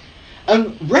there.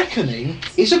 And reckoning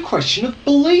is a question of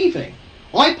believing.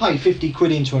 I pay 50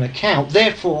 quid into an account,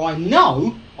 therefore I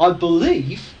know, I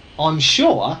believe, I'm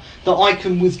sure that I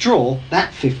can withdraw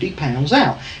that £50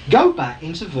 out. Go back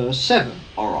into verse 7,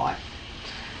 alright.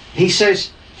 He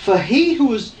says, for he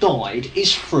who has died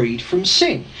is freed from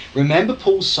sin. Remember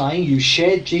Paul saying you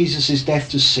shared Jesus'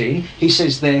 death to sin. He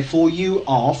says therefore you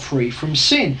are free from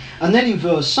sin. And then in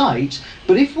verse 8,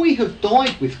 but if we have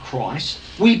died with Christ,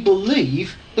 we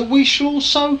believe that we shall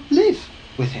also live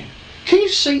with him. Can you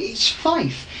see it's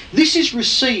faith? This is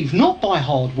received not by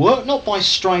hard work, not by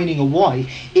straining away.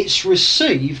 It's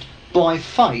received by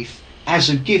faith as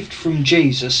a gift from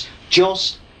Jesus,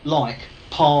 just like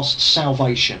past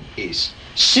salvation is.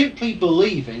 Simply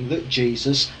believing that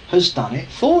Jesus has done it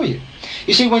for you.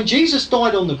 You see, when Jesus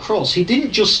died on the cross, he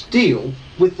didn't just deal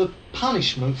with the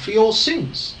punishment for your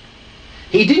sins.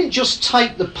 He didn't just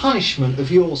take the punishment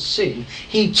of your sin,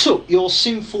 he took your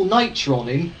sinful nature on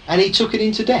him and he took it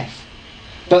into death.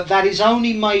 But that is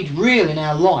only made real in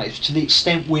our lives to the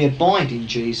extent we abide in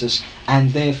Jesus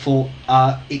and therefore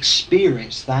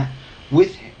experience that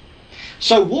with him.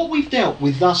 So what we've dealt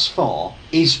with thus far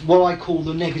is what I call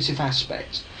the negative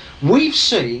aspect. We've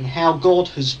seen how God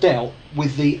has dealt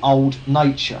with the old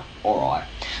nature, alright.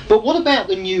 But what about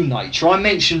the new nature? I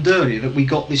mentioned earlier that we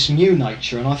got this new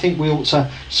nature, and I think we ought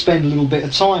to spend a little bit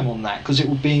of time on that because it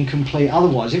would be incomplete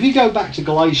otherwise. If you go back to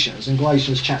Galatians, in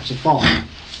Galatians chapter 5,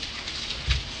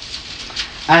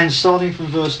 and starting from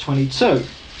verse 22,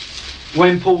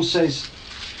 when Paul says,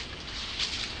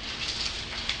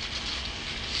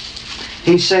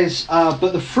 he says,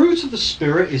 but the fruit of the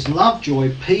Spirit is love,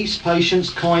 joy, peace,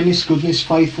 patience, kindness, goodness,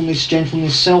 faithfulness,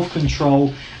 gentleness,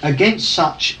 self-control. Against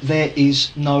such there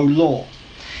is no law.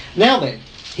 Now then,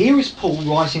 here is Paul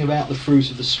writing about the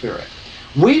fruit of the Spirit.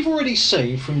 We've already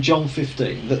seen from John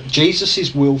 15 that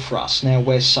Jesus' will for us, now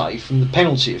we're saved from the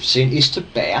penalty of sin, is to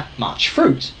bear much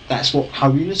fruit. That's what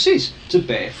holiness is, to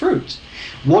bear fruit.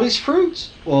 What is fruit?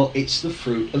 Well, it's the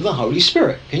fruit of the Holy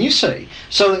Spirit. Can you see?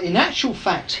 So that in actual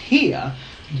fact here,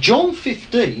 John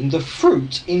 15, the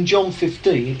fruit in John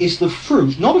 15 is the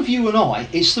fruit, not of you and I,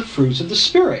 it's the fruit of the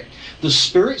Spirit. The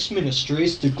Spirit's ministry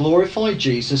is to glorify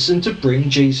Jesus and to bring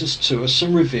Jesus to us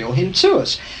and reveal him to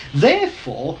us.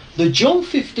 Therefore, the John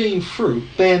 15 fruit,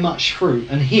 bear much fruit,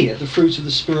 and here, the fruit of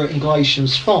the Spirit in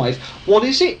Galatians 5, what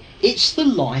is it? It's the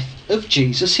life of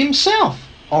Jesus himself.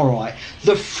 Alright,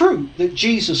 the fruit that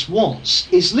Jesus wants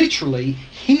is literally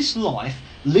his life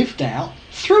lived out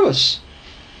through us.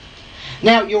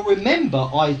 Now, you'll remember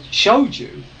I showed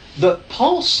you that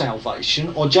past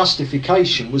salvation or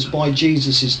justification was by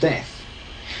Jesus' death.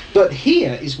 But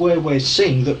here is where we're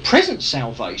seeing that present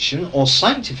salvation or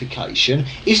sanctification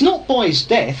is not by his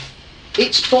death,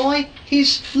 it's by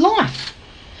his life.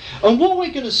 And what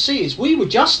we're going to see is we were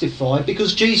justified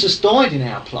because Jesus died in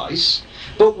our place,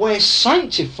 but we're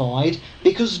sanctified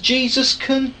because Jesus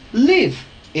can live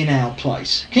in our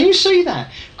place. Can you see that?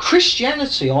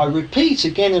 Christianity, I repeat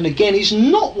again and again, is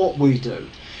not what we do.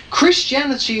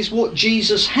 Christianity is what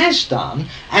Jesus has done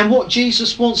and what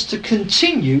Jesus wants to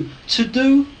continue to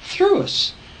do through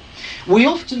us. We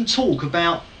often talk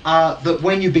about that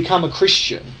when you become a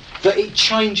Christian, that it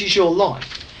changes your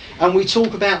life. And we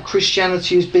talk about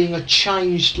Christianity as being a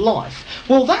changed life.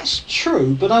 Well, that's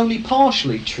true, but only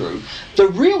partially true. The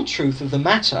real truth of the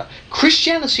matter,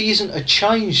 Christianity isn't a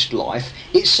changed life,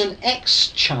 it's an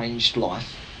exchanged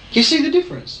life. You see the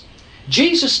difference?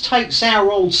 Jesus takes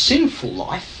our old sinful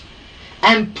life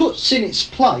and puts in its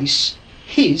place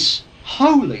his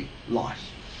holy life.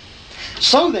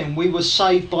 So then we were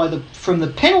saved from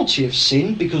the penalty of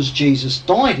sin because Jesus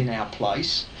died in our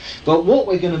place. But what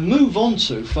we're going to move on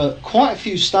to for quite a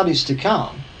few studies to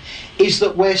come is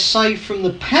that we're saved from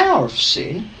the power of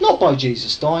sin, not by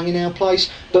Jesus dying in our place,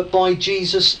 but by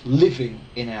Jesus living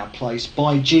in our place,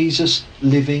 by Jesus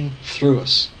living through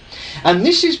us. And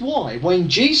this is why when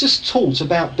Jesus taught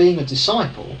about being a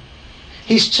disciple,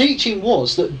 his teaching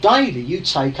was that daily you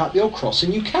take up your cross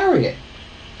and you carry it.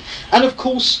 And of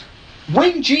course,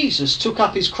 when Jesus took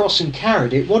up his cross and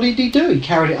carried it, what did he do? He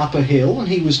carried it up a hill and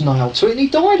he was nailed to it and he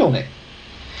died on it.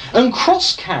 And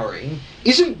cross carrying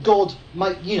isn't God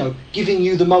giving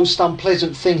you the most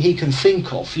unpleasant thing he can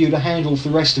think of for you to handle for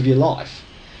the rest of your life.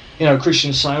 You know,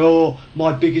 Christians say, oh,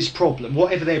 my biggest problem,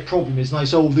 whatever their problem is, and they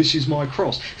say, oh, this is my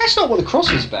cross. That's not what the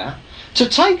cross is about. To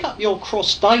take up your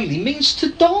cross daily means to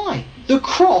die. The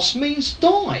cross means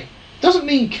die. It doesn't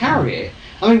mean carry it.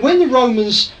 I mean, when the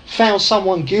Romans found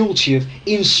someone guilty of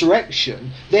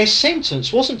insurrection, their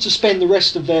sentence wasn't to spend the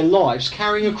rest of their lives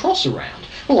carrying a cross around.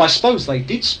 Well, I suppose they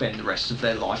did spend the rest of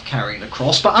their life carrying a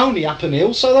cross, but only up an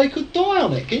hill so they could die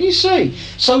on it. Can you see?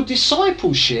 So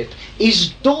discipleship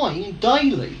is dying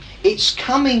daily. It's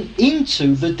coming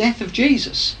into the death of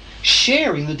Jesus,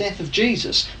 sharing the death of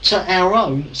Jesus to our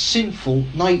own sinful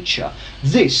nature.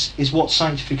 This is what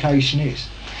sanctification is.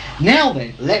 Now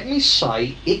then, let me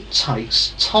say it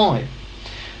takes time.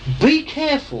 Be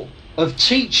careful of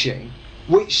teaching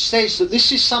which says that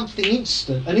this is something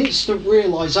instant, an instant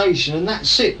realisation, and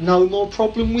that's it, no more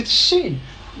problem with sin.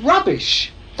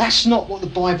 Rubbish. That's not what the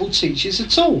Bible teaches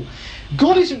at all.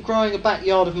 God isn't growing a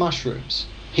backyard of mushrooms.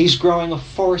 He's growing a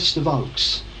forest of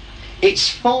oaks. It's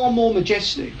far more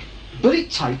majestic, but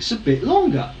it takes a bit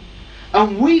longer.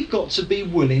 And we've got to be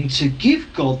willing to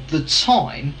give God the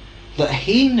time that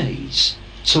he needs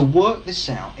to work this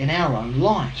out in our own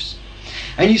lives.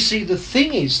 And you see, the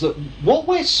thing is that what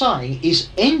we're saying is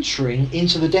entering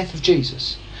into the death of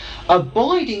Jesus,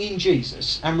 abiding in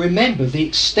Jesus. And remember, the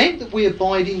extent that we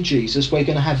abide in Jesus, we're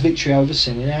going to have victory over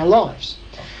sin in our lives.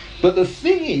 But the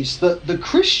thing is that the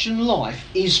Christian life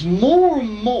is more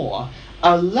and more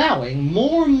allowing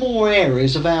more and more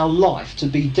areas of our life to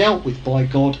be dealt with by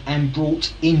God and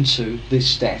brought into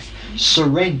this death,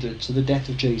 surrendered to the death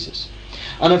of Jesus.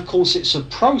 And of course it's a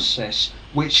process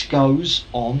which goes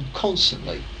on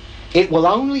constantly. It will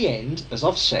only end, as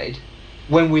I've said,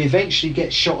 when we eventually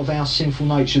get shot of our sinful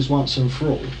natures once and for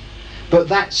all. But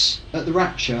that's at the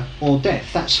rapture or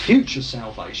death. That's future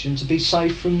salvation, to be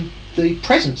saved from the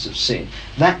presence of sin.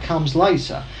 That comes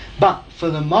later. But for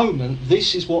the moment,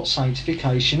 this is what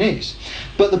sanctification is.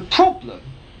 But the problem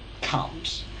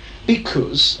comes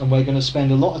because, and we're going to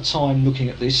spend a lot of time looking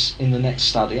at this in the next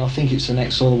study, I think it's the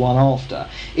next or the one after,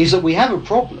 is that we have a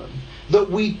problem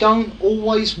that we don't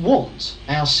always want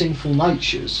our sinful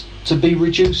natures to be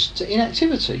reduced to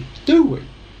inactivity, do we?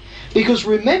 Because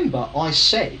remember, I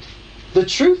said, the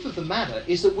truth of the matter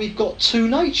is that we've got two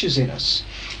natures in us.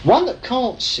 One that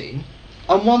can't sin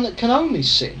and one that can only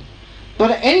sin.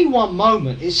 But at any one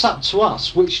moment, it's up to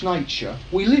us which nature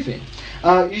we live in.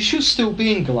 You should still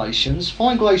be in Galatians.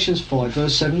 Find Galatians 5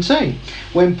 verse 17,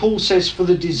 when Paul says, for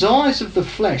the desires of the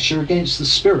flesh are against the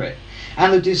spirit,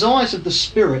 and the desires of the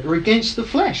spirit are against the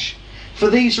flesh. For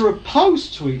these are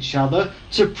opposed to each other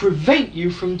to prevent you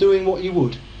from doing what you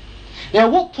would. Now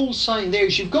what Paul's saying there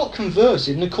is you've got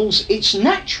converted, and of course it's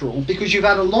natural because you've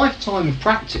had a lifetime of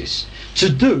practice to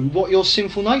do what your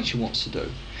sinful nature wants to do.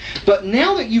 But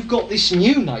now that you've got this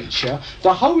new nature,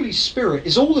 the Holy Spirit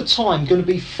is all the time going to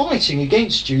be fighting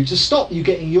against you to stop you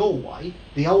getting your way,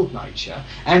 the old nature,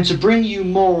 and to bring you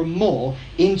more and more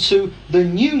into the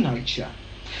new nature.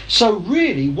 So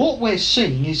really what we're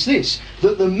seeing is this,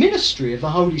 that the ministry of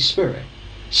the Holy Spirit,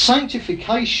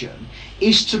 sanctification,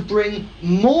 is to bring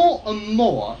more and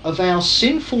more of our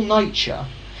sinful nature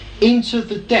into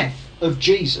the death of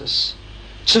Jesus,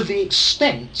 to the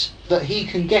extent that he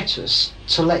can get us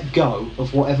to let go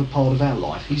of whatever part of our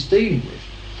life he's dealing with.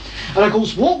 And of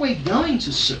course what we're going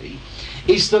to see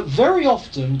is that very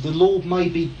often the Lord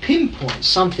maybe pinpoints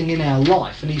something in our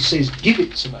life and he says, give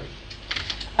it to me.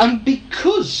 And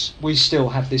because we still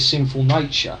have this sinful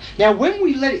nature, now when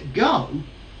we let it go,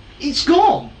 it's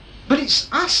gone. But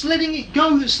it's us letting it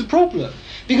go that's the problem.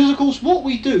 Because of course what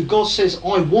we do, God says,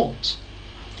 I want.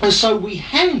 And so we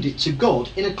hand it to God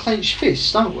in a clenched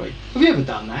fist, don't we? Have you ever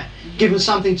done that? Given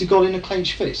something to God in a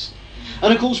clenched fist?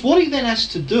 And of course what he then has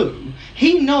to do,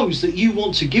 he knows that you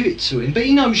want to give it to him, but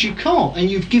he knows you can't, and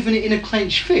you've given it in a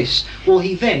clenched fist. Well,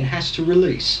 he then has to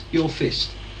release your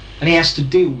fist. And he has to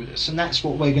deal with us, and that's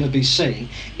what we're going to be seeing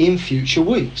in future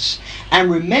weeks. And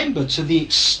remember, to the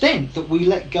extent that we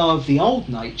let go of the old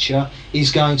nature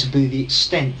is going to be the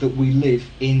extent that we live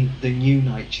in the new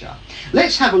nature.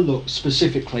 Let's have a look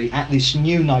specifically at this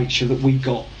new nature that we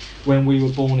got when we were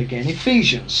born again.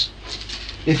 Ephesians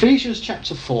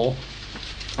chapter 4,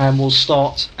 and we'll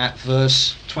start at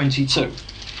verse 22.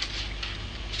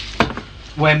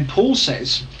 When Paul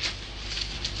says,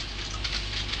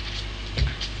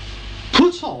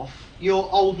 put off your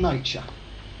old nature,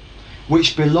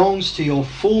 which belongs to your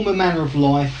former manner of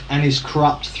life and is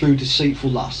corrupt through deceitful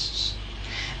lusts,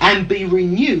 and be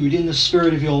renewed in the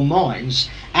spirit of your minds,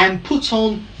 and put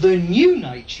on the new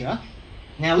nature.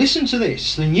 Now listen to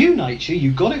this, the new nature,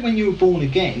 you got it when you were born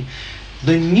again,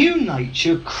 the new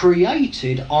nature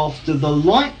created after the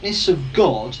likeness of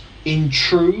God in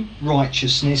true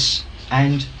righteousness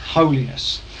and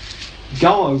holiness.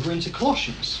 Go over into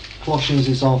Colossians. Colossians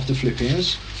is after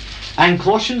Philippians. And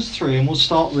Colossians 3, and we'll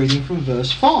start reading from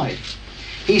verse 5.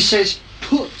 He says,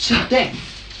 put to death.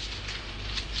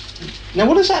 Now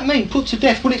what does that mean, put to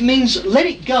death? Well, it means let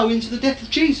it go into the death of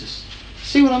Jesus.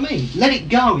 See what I mean? Let it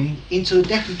go into the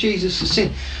death of Jesus to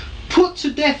sin. Put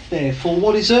to death, therefore,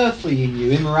 what is earthly in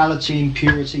you, immorality,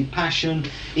 impurity, passion,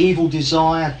 evil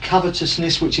desire,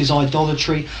 covetousness, which is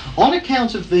idolatry. On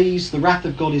account of these, the wrath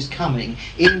of God is coming.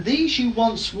 In these you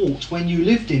once walked when you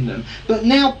lived in them, but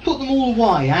now put them all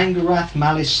away, anger, wrath,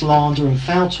 malice, slander, and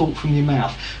foul talk from your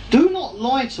mouth. Do not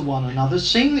lie to one another,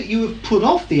 seeing that you have put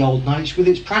off the old nature with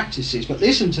its practices. But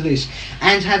listen to this,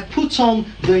 and have put on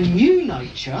the new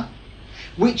nature,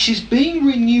 which is being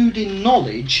renewed in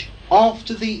knowledge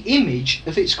after the image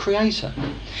of its creator.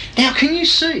 Now can you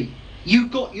see?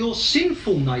 You've got your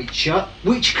sinful nature,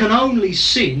 which can only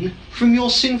sin from your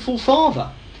sinful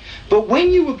father. But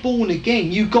when you were born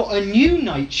again, you got a new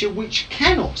nature which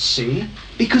cannot sin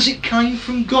because it came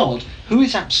from God, who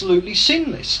is absolutely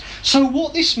sinless. So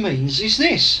what this means is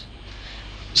this.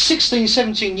 16,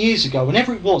 17 years ago,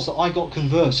 whenever it was that I got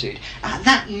converted, at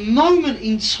that moment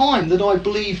in time that I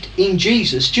believed in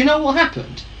Jesus, do you know what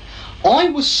happened? I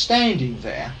was standing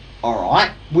there,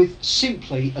 alright, with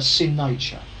simply a sin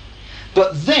nature.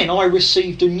 But then I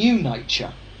received a new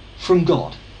nature from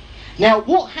God. Now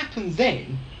what happened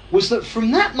then was that from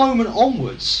that moment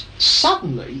onwards,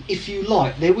 suddenly, if you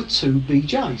like, there were two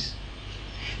BJs.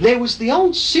 There was the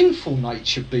old sinful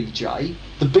nature BJ,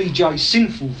 the BJ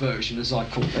sinful version as I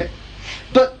call it,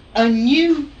 but a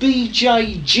new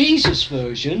BJ Jesus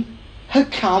version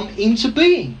had come into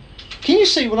being. Can you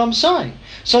see what I'm saying?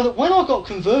 So that when I got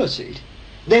converted,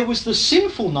 there was the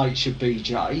sinful nature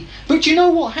BJ, but you know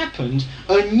what happened?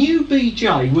 A new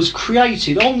BJ was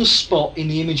created on the spot in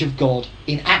the image of God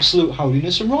in absolute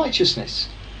holiness and righteousness.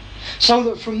 So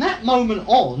that from that moment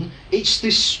on, it's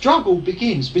this struggle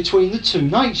begins between the two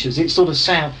natures. It sort of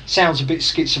sounds a bit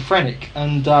schizophrenic,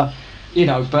 and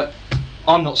but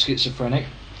I'm not schizophrenic.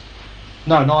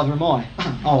 No, neither am I.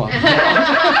 Oh,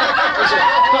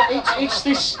 but it's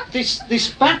this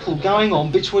battle going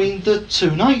on between the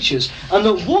two natures, and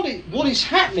that what is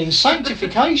happening,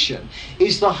 sanctification,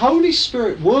 is the Holy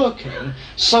Spirit working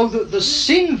so that the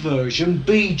sin version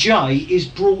BJ is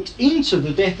brought into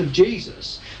the death of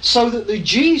Jesus, so that the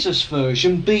Jesus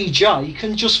version BJ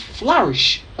can just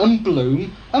flourish and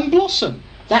bloom and blossom.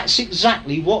 That's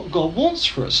exactly what God wants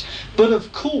for us. But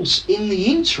of course, in the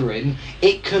interim,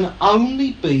 it can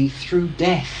only be through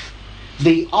death.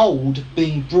 The old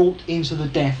being brought into the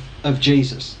death of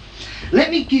Jesus. Let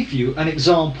me give you an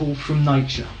example from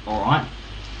nature, alright?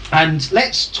 And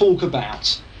let's talk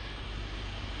about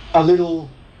a little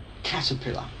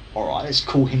caterpillar, alright? Let's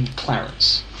call him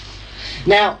Clarence.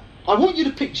 Now, I want you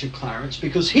to picture Clarence,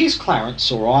 because he's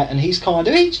Clarence, alright, and he's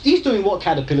he's doing what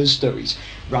caterpillars do. He's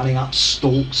running up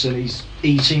stalks and he's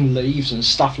eating leaves and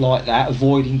stuff like that,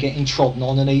 avoiding getting trodden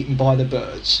on and eaten by the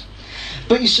birds.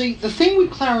 But you see, the thing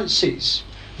with Clarence is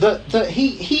that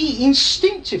he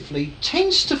instinctively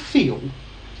tends to feel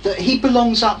that he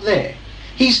belongs up there.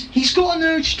 He's got an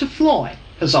urge to fly,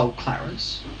 as old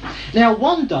Clarence. Now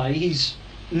one day he's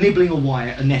nibbling away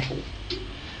at a nettle,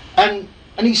 and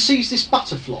he sees this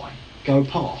butterfly, go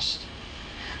past.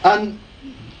 And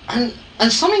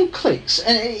something clicks,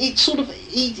 and it sort of,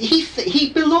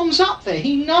 he belongs up there.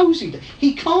 He knows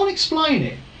he can't explain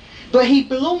it, but he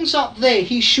belongs up there.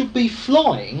 He should be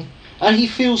flying, and he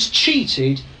feels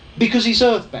cheated because he's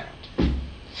earthbound.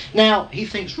 Now he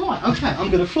thinks, right, okay,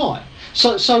 I'm going to fly.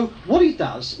 So what he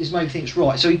does is maybe thinks,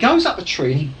 right, so he goes up a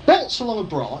tree and he belts along a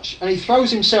branch and he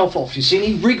throws himself off, you see, and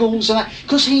he wriggles and that,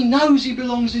 because he knows he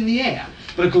belongs in the air.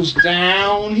 But of course,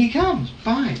 down he comes,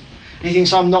 bang. And he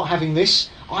thinks, I'm not having this.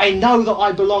 I know that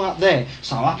I belong up there.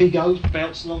 So up he goes,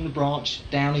 belts along the branch,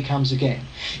 down he comes again.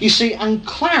 You see, and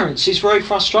Clarence is very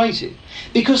frustrated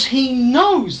because he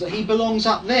knows that he belongs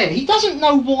up there. He doesn't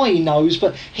know why he knows,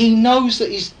 but he knows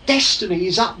that his destiny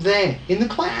is up there in the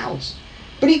clouds.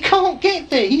 But he can't get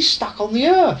there. He's stuck on the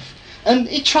earth. And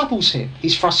it troubles him.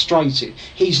 He's frustrated.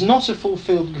 He's not a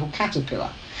fulfilled little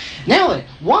caterpillar. Now then,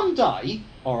 one day,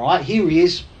 all right, here he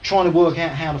is trying to work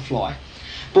out how to fly.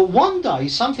 But one day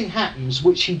something happens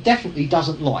which he definitely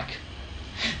doesn't like.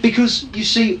 Because, you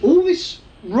see, all this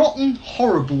rotten,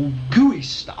 horrible, gooey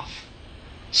stuff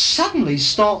suddenly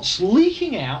starts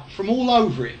leaking out from all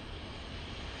over it.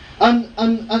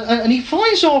 And he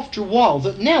finds after a while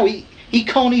that now he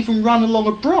can't even run along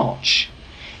a branch.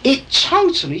 It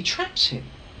totally traps him.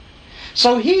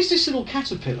 So here's this little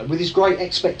caterpillar with his great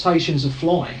expectations of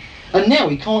flying, and now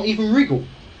he can't even wriggle.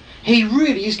 He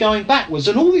really is going backwards,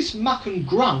 and all this muck and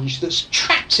grunge that's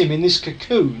trapped him in this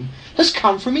cocoon has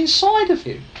come from inside of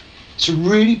him. It's a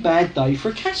really bad day for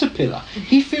a caterpillar.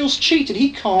 He feels cheated.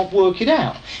 He can't work it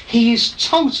out. He is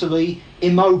totally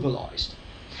immobilised.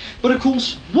 But of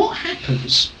course, what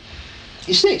happens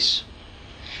is this.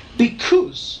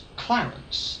 Because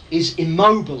Clarence is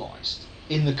immobilised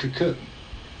in the cocoon,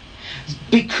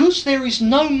 because there is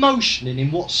no motion in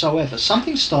him whatsoever,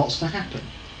 something starts to happen.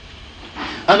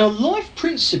 And a life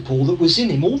principle that was in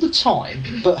him all the time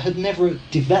but had never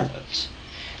developed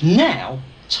now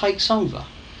takes over.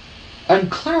 And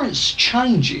Clarence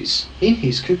changes in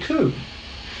his cocoon.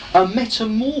 A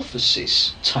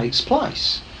metamorphosis takes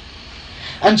place.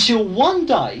 Until one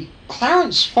day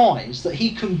Clarence finds that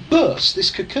he can burst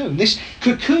this cocoon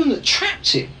that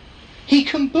trapped him. He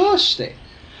can burst it.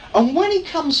 And when he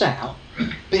comes out,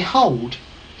 behold,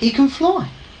 he can fly.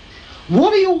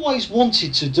 What he always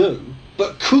wanted to do,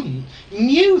 but couldn't,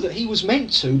 knew that he was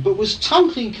meant to, but was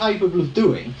totally incapable of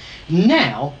doing,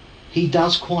 now he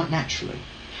does quite naturally.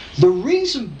 The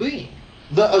reason being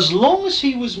that as long as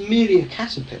he was merely a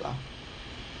caterpillar,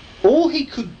 all he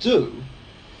could do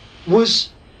was,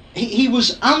 he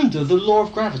was under the law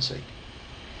of gravity.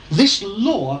 This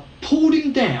law pulled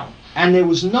him down, and there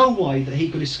was no way that he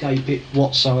could escape it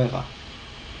whatsoever.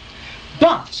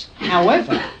 But,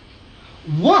 however,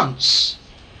 once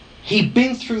he'd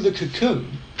been through the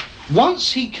cocoon,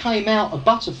 once he came out a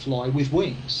butterfly with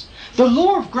wings, the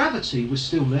law of gravity was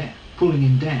still there, pulling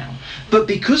him down. But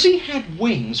because he had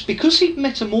wings, because he'd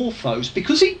metamorphosed,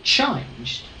 because he'd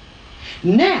changed,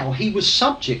 now he was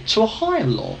subject to a higher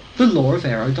law, the law of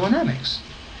aerodynamics.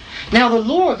 Now the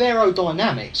law of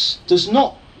aerodynamics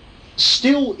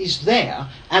still is there,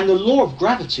 and the law of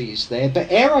gravity is there, but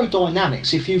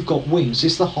aerodynamics, if you've got wings,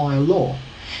 is the higher law.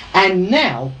 And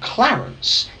now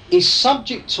Clarence is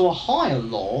subject to a higher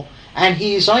law, and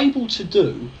he is able to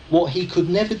do what he could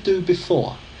never do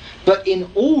before. But in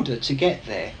order to get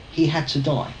there, he had to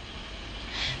die.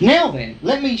 Now then,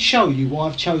 let me show you why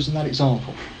I've chosen that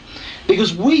example.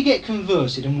 Because we get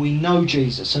converted and we know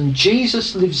Jesus, and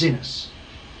Jesus lives in us.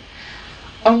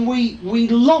 And we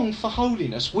long for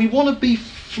holiness. We want to be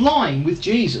flying with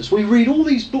Jesus. We read all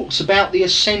these books about the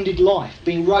ascended life,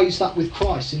 being raised up with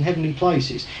Christ in heavenly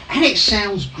places. And it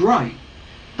sounds great,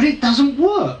 but it doesn't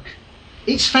work.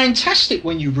 It's fantastic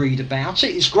when you read about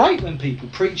it. It's great when people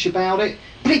preach about it,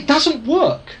 but it doesn't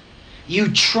work.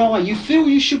 You try, you feel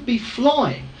you should be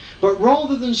flying, but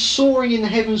rather than soaring in the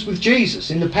heavens with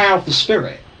Jesus in the power of the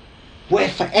Spirit, we're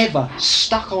forever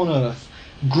stuck on earth,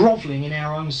 grovelling in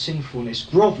our own sinfulness,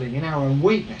 grovelling in our own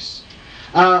weakness.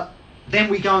 Then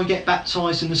we go and get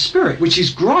baptised in the Spirit, which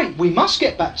is great. We must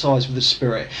get baptised with the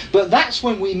Spirit. But that's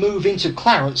when we move into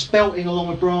Clarence belting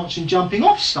along a branch and jumping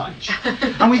off stage.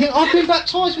 And we think, I've been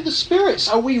baptised with the Spirit.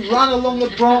 So we run along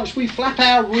the branch, we flap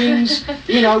our wings,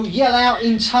 yell out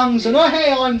in tongues, and oh,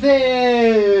 hey, I'm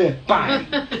there! Bang!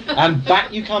 And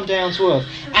back you come down to earth.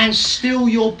 And still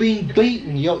you're being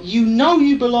beaten. You know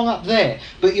you belong up there,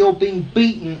 but you're being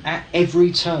beaten at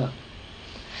every turn.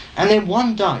 And then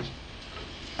one day,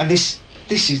 and this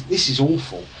is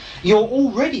awful, you're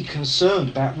already concerned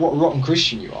about what a rotten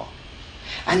Christian you are.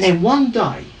 And then one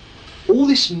day, all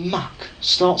this muck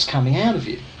starts coming out of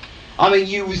you. I mean,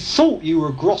 you thought you were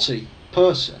a grotty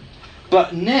person,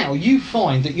 But now you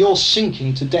find that you're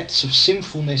sinking to depths of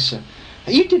sinfulness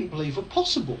that you didn't believe were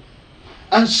possible.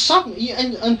 And suddenly,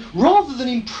 and rather than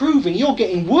improving, you're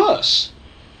getting worse.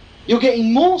 You're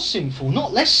getting more sinful,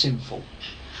 not less sinful.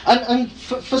 And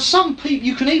for some people,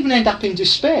 you can even end up in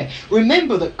despair.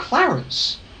 Remember that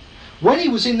Clarence, when he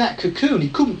was in that cocoon, he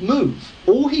couldn't move.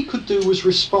 All he could do was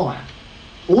respire.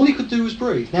 All he could do was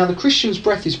breathe. Now, the Christian's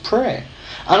breath is prayer.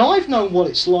 And I've known what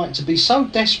it's like to be so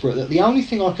desperate that the only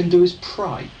thing I can do is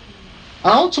pray.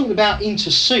 And I'm talking about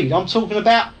intercede. I'm talking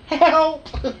about help,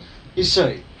 you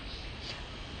see.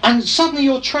 And suddenly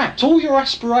you're trapped. All your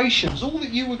aspirations, all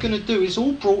that you were going to do is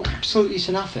all brought absolutely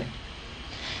to nothing.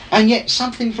 And yet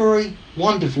something very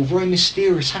wonderful, very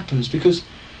mysterious happens, because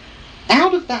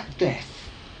out of that death,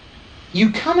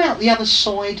 you come out the other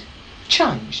side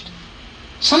changed.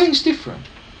 Something's different.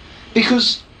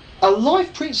 Because a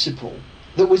life principle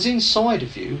that was inside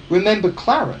of you, remember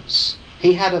Clarence,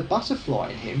 he had a butterfly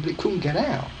in him, but it couldn't get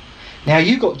out. Now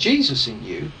you got Jesus in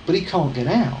you, but he can't get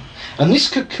out. And this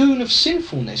cocoon of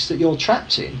sinfulness that you're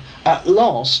trapped in, at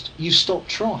last you stop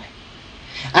trying.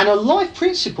 And a life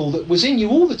principle that was in you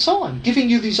all the time, giving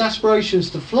you these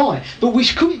aspirations to fly, but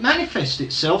which couldn't manifest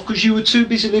itself because you were too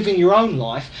busy living your own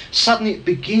life, suddenly it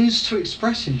begins to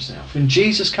express himself and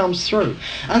Jesus comes through.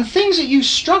 And things that you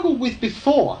struggled with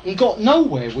before and got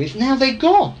nowhere with, now they're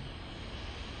gone.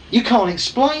 You can't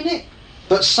explain it,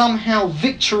 but somehow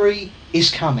victory is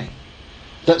coming.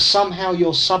 That somehow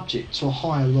you're subject to a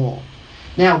higher law.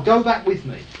 Now go back with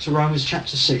me to Romans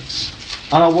chapter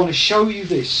 6, and I want to show you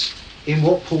this in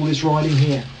what Paul is writing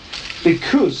here.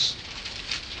 Because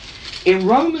in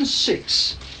Romans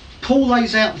 6, Paul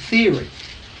lays out the theory.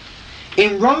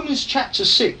 In Romans chapter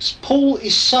 6, Paul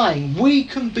is saying we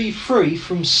can be free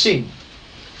from sin.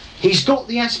 He's got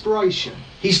the aspiration.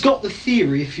 He's got the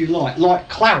theory, if you like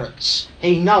Clarence.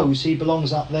 He knows he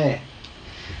belongs up there.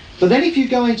 But then if you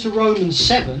go into Romans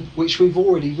 7, which we've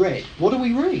already read, what do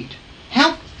we read?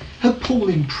 How had Paul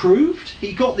improved?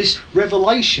 He got this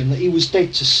revelation that he was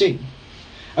dead to sin.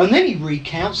 And then he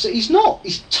recounts that he's not.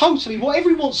 He's totally, whatever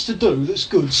he wants to do that's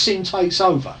good, sin takes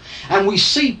over. And we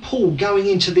see Paul going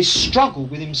into this struggle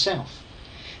with himself.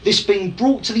 This being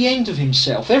brought to the end of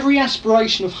himself. Every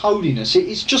aspiration of holiness, it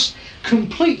is just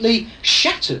completely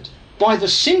shattered by the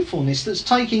sinfulness that's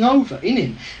taking over in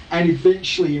him. And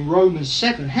eventually in Romans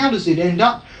 7, how does it end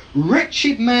up?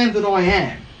 Wretched man that I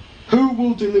am, who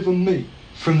will deliver me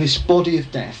from this body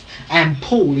of death? And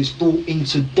Paul is brought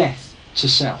into death to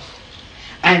self.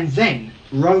 And then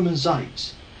Romans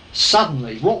 8,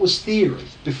 suddenly what was theory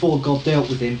before God dealt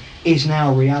with him is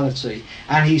now reality.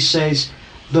 And he says,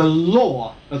 the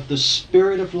law of the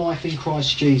Spirit of life in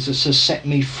Christ Jesus has set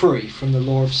me free from the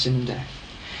law of sin and death.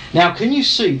 Now can you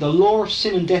see the law of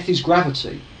sin and death is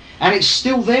gravity, and it's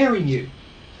still there in you.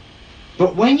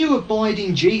 But when you abide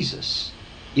in Jesus,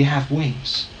 you have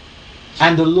wings.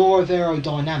 And the law of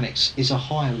aerodynamics is a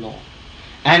higher law.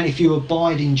 And if you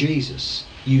abide in Jesus,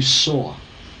 you soar.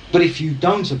 But if you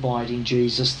don't abide in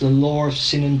Jesus, the law of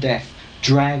sin and death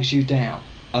drags you down,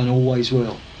 and always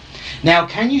will. Now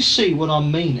can you see what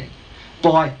I'm meaning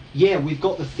by, yeah, we've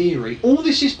got the theory. All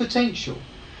this is potential.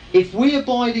 If we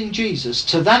abide in Jesus,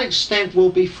 to that extent we'll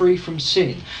be free from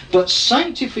sin. But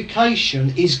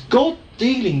sanctification is God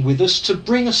dealing with us to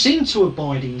bring us into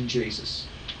abiding in Jesus.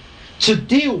 To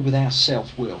deal with our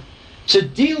self-will. To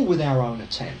deal with our own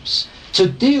attempts. To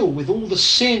deal with all the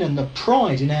sin and the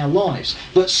pride in our lives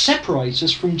that separates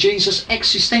us from Jesus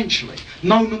existentially,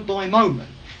 moment by moment.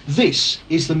 This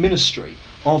is the ministry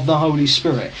of the Holy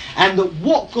Spirit. And that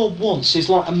what God wants is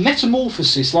like a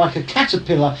metamorphosis, like a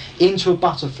caterpillar into a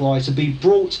butterfly, to be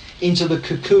brought into the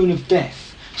cocoon of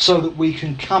death so that we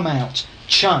can come out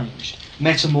changed,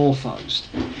 metamorphosed.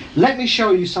 Let me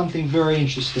show you something very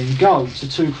interesting. Go to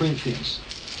 2 Corinthians.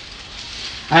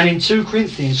 And in 2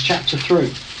 Corinthians chapter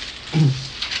 3,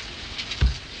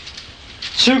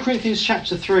 2 Corinthians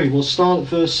chapter 3, we'll start at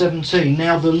verse 17.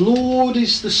 Now the Lord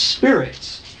is the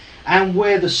Spirit, and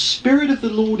where the Spirit of the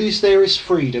Lord is, there is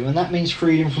freedom, and that means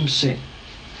freedom from sin.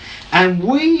 And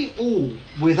we all,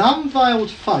 with unveiled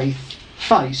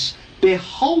face,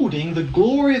 beholding the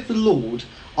glory of the Lord,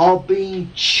 are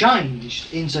being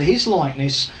changed into his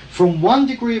likeness from one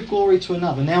degree of glory to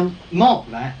another. Now mark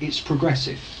that, it's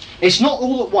progressive. It's not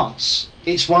all at once.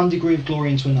 It's one degree of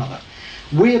glory into another.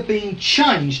 We are being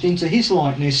changed into his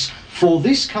likeness, for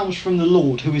this comes from the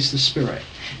Lord, who is the Spirit.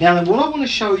 Now then, what I want to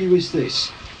show you is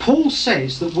this. Paul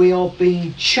says that we are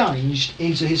being changed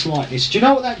into his likeness. Do you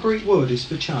know what that Greek word is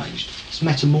for changed? It's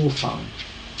metamorphone.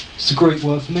 It's the Greek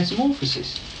word for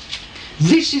metamorphosis.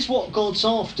 This is what God's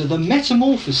after, the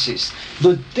metamorphosis,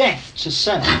 the death to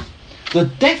self. The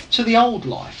death to the old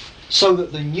life so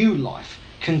that the new life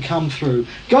can come through.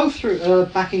 Go through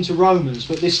back into Romans,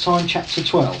 but this time chapter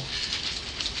 12.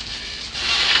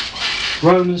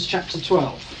 Romans chapter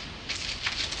 12.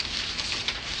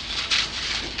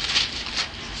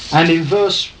 And in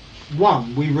verse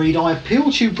 1 we read, I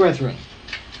appeal to you, brethren,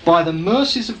 by the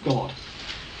mercies of God,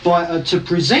 to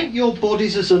present your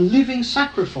bodies as a living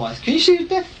sacrifice. Can you see the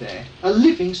death there? A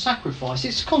living sacrifice.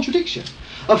 It's a contradiction.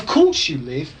 Of course you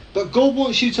live, but God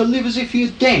wants you to live as if you're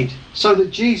dead, so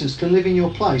that Jesus can live in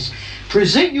your place.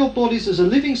 Present your bodies as a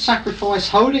living sacrifice,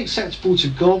 holy and acceptable to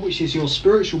God, which is your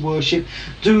spiritual worship.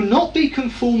 Do not be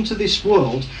conformed to this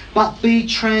world, but be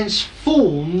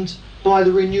transformed by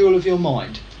the renewal of your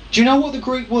mind. Do you know what the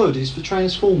Greek word is for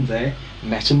transformed there?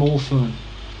 Metamorphon.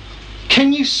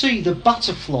 Can you see the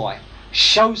butterfly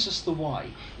shows us the way?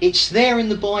 It's there in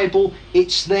the Bible,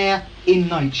 it's there in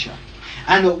nature.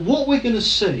 And that what we're going to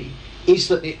see is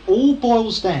that it all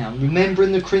boils down, remember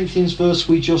in the Corinthians verse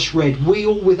we just read, we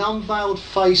all with unveiled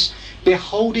face,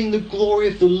 beholding the glory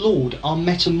of the Lord, are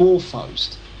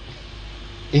metamorphosed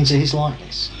into his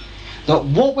likeness. That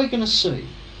what we're going to see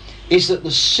is that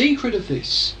the secret of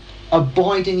this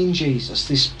abiding in Jesus,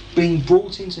 this being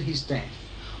brought into his death,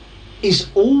 is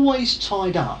always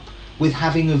tied up with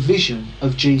having a vision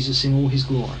of Jesus in all his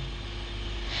glory.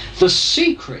 The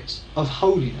secret of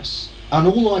holiness, and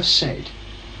all I've said,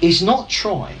 is not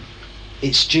trying,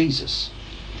 it's Jesus.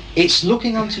 It's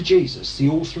looking unto Jesus, the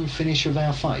author and finisher of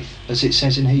our faith, as it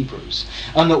says in Hebrews.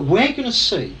 And that we're going to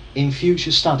see in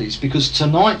future studies, because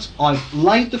tonight I've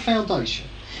laid the foundation,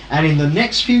 and in the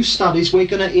next few studies we're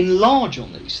going to enlarge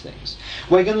on these things.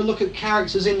 We're going to look at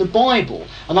characters in the Bible,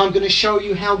 and I'm going to show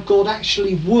you how God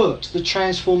actually worked the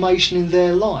transformation in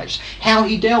their lives, how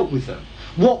he dealt with them,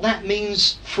 what that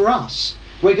means for us.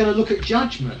 We're going to look at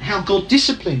judgment, how God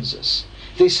disciplines us.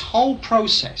 This whole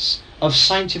process of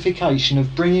sanctification,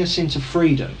 of bringing us into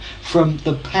freedom from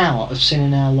the power of sin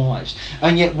in our lives.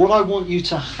 And yet what I want you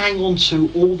to hang on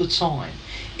to all the time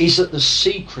is that the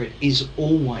secret is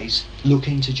always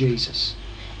looking to Jesus.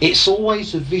 It's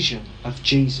always a vision of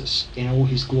Jesus in all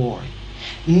his glory.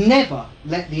 Never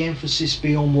let the emphasis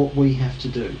be on what we have to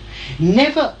do.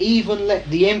 Never even let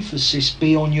the emphasis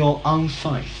be on your own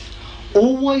faith.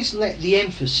 Always let the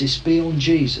emphasis be on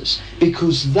Jesus,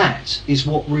 because that is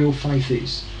what real faith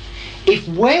is. If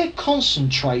we're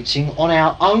concentrating on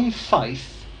our own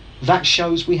faith, that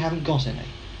shows we haven't got any.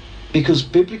 Because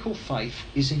biblical faith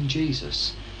is in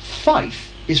Jesus.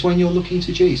 Faith is when you're looking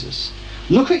to Jesus.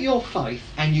 Look at your faith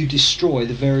and you destroy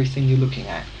the very thing you're looking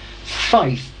at.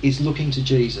 Faith is looking to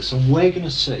Jesus, and we're going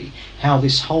to see how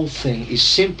this whole thing is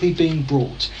simply being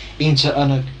brought into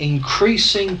an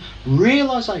increasing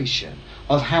realization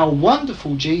of how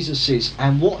wonderful Jesus is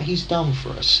and what he's done for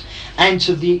us. And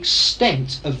to the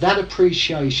extent of that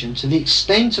appreciation, to the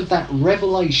extent of that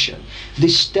revelation,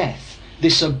 this death,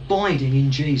 this abiding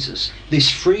in Jesus, this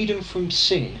freedom from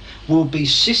sin will be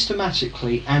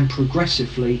systematically and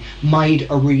progressively made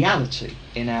a reality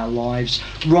in our lives,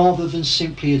 rather than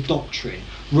simply a doctrine,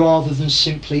 rather than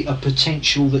simply a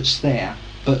potential that's there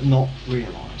but not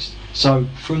realised. So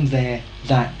from there,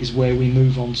 that is where we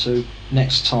move on to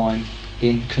next time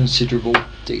in considerable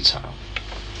detail.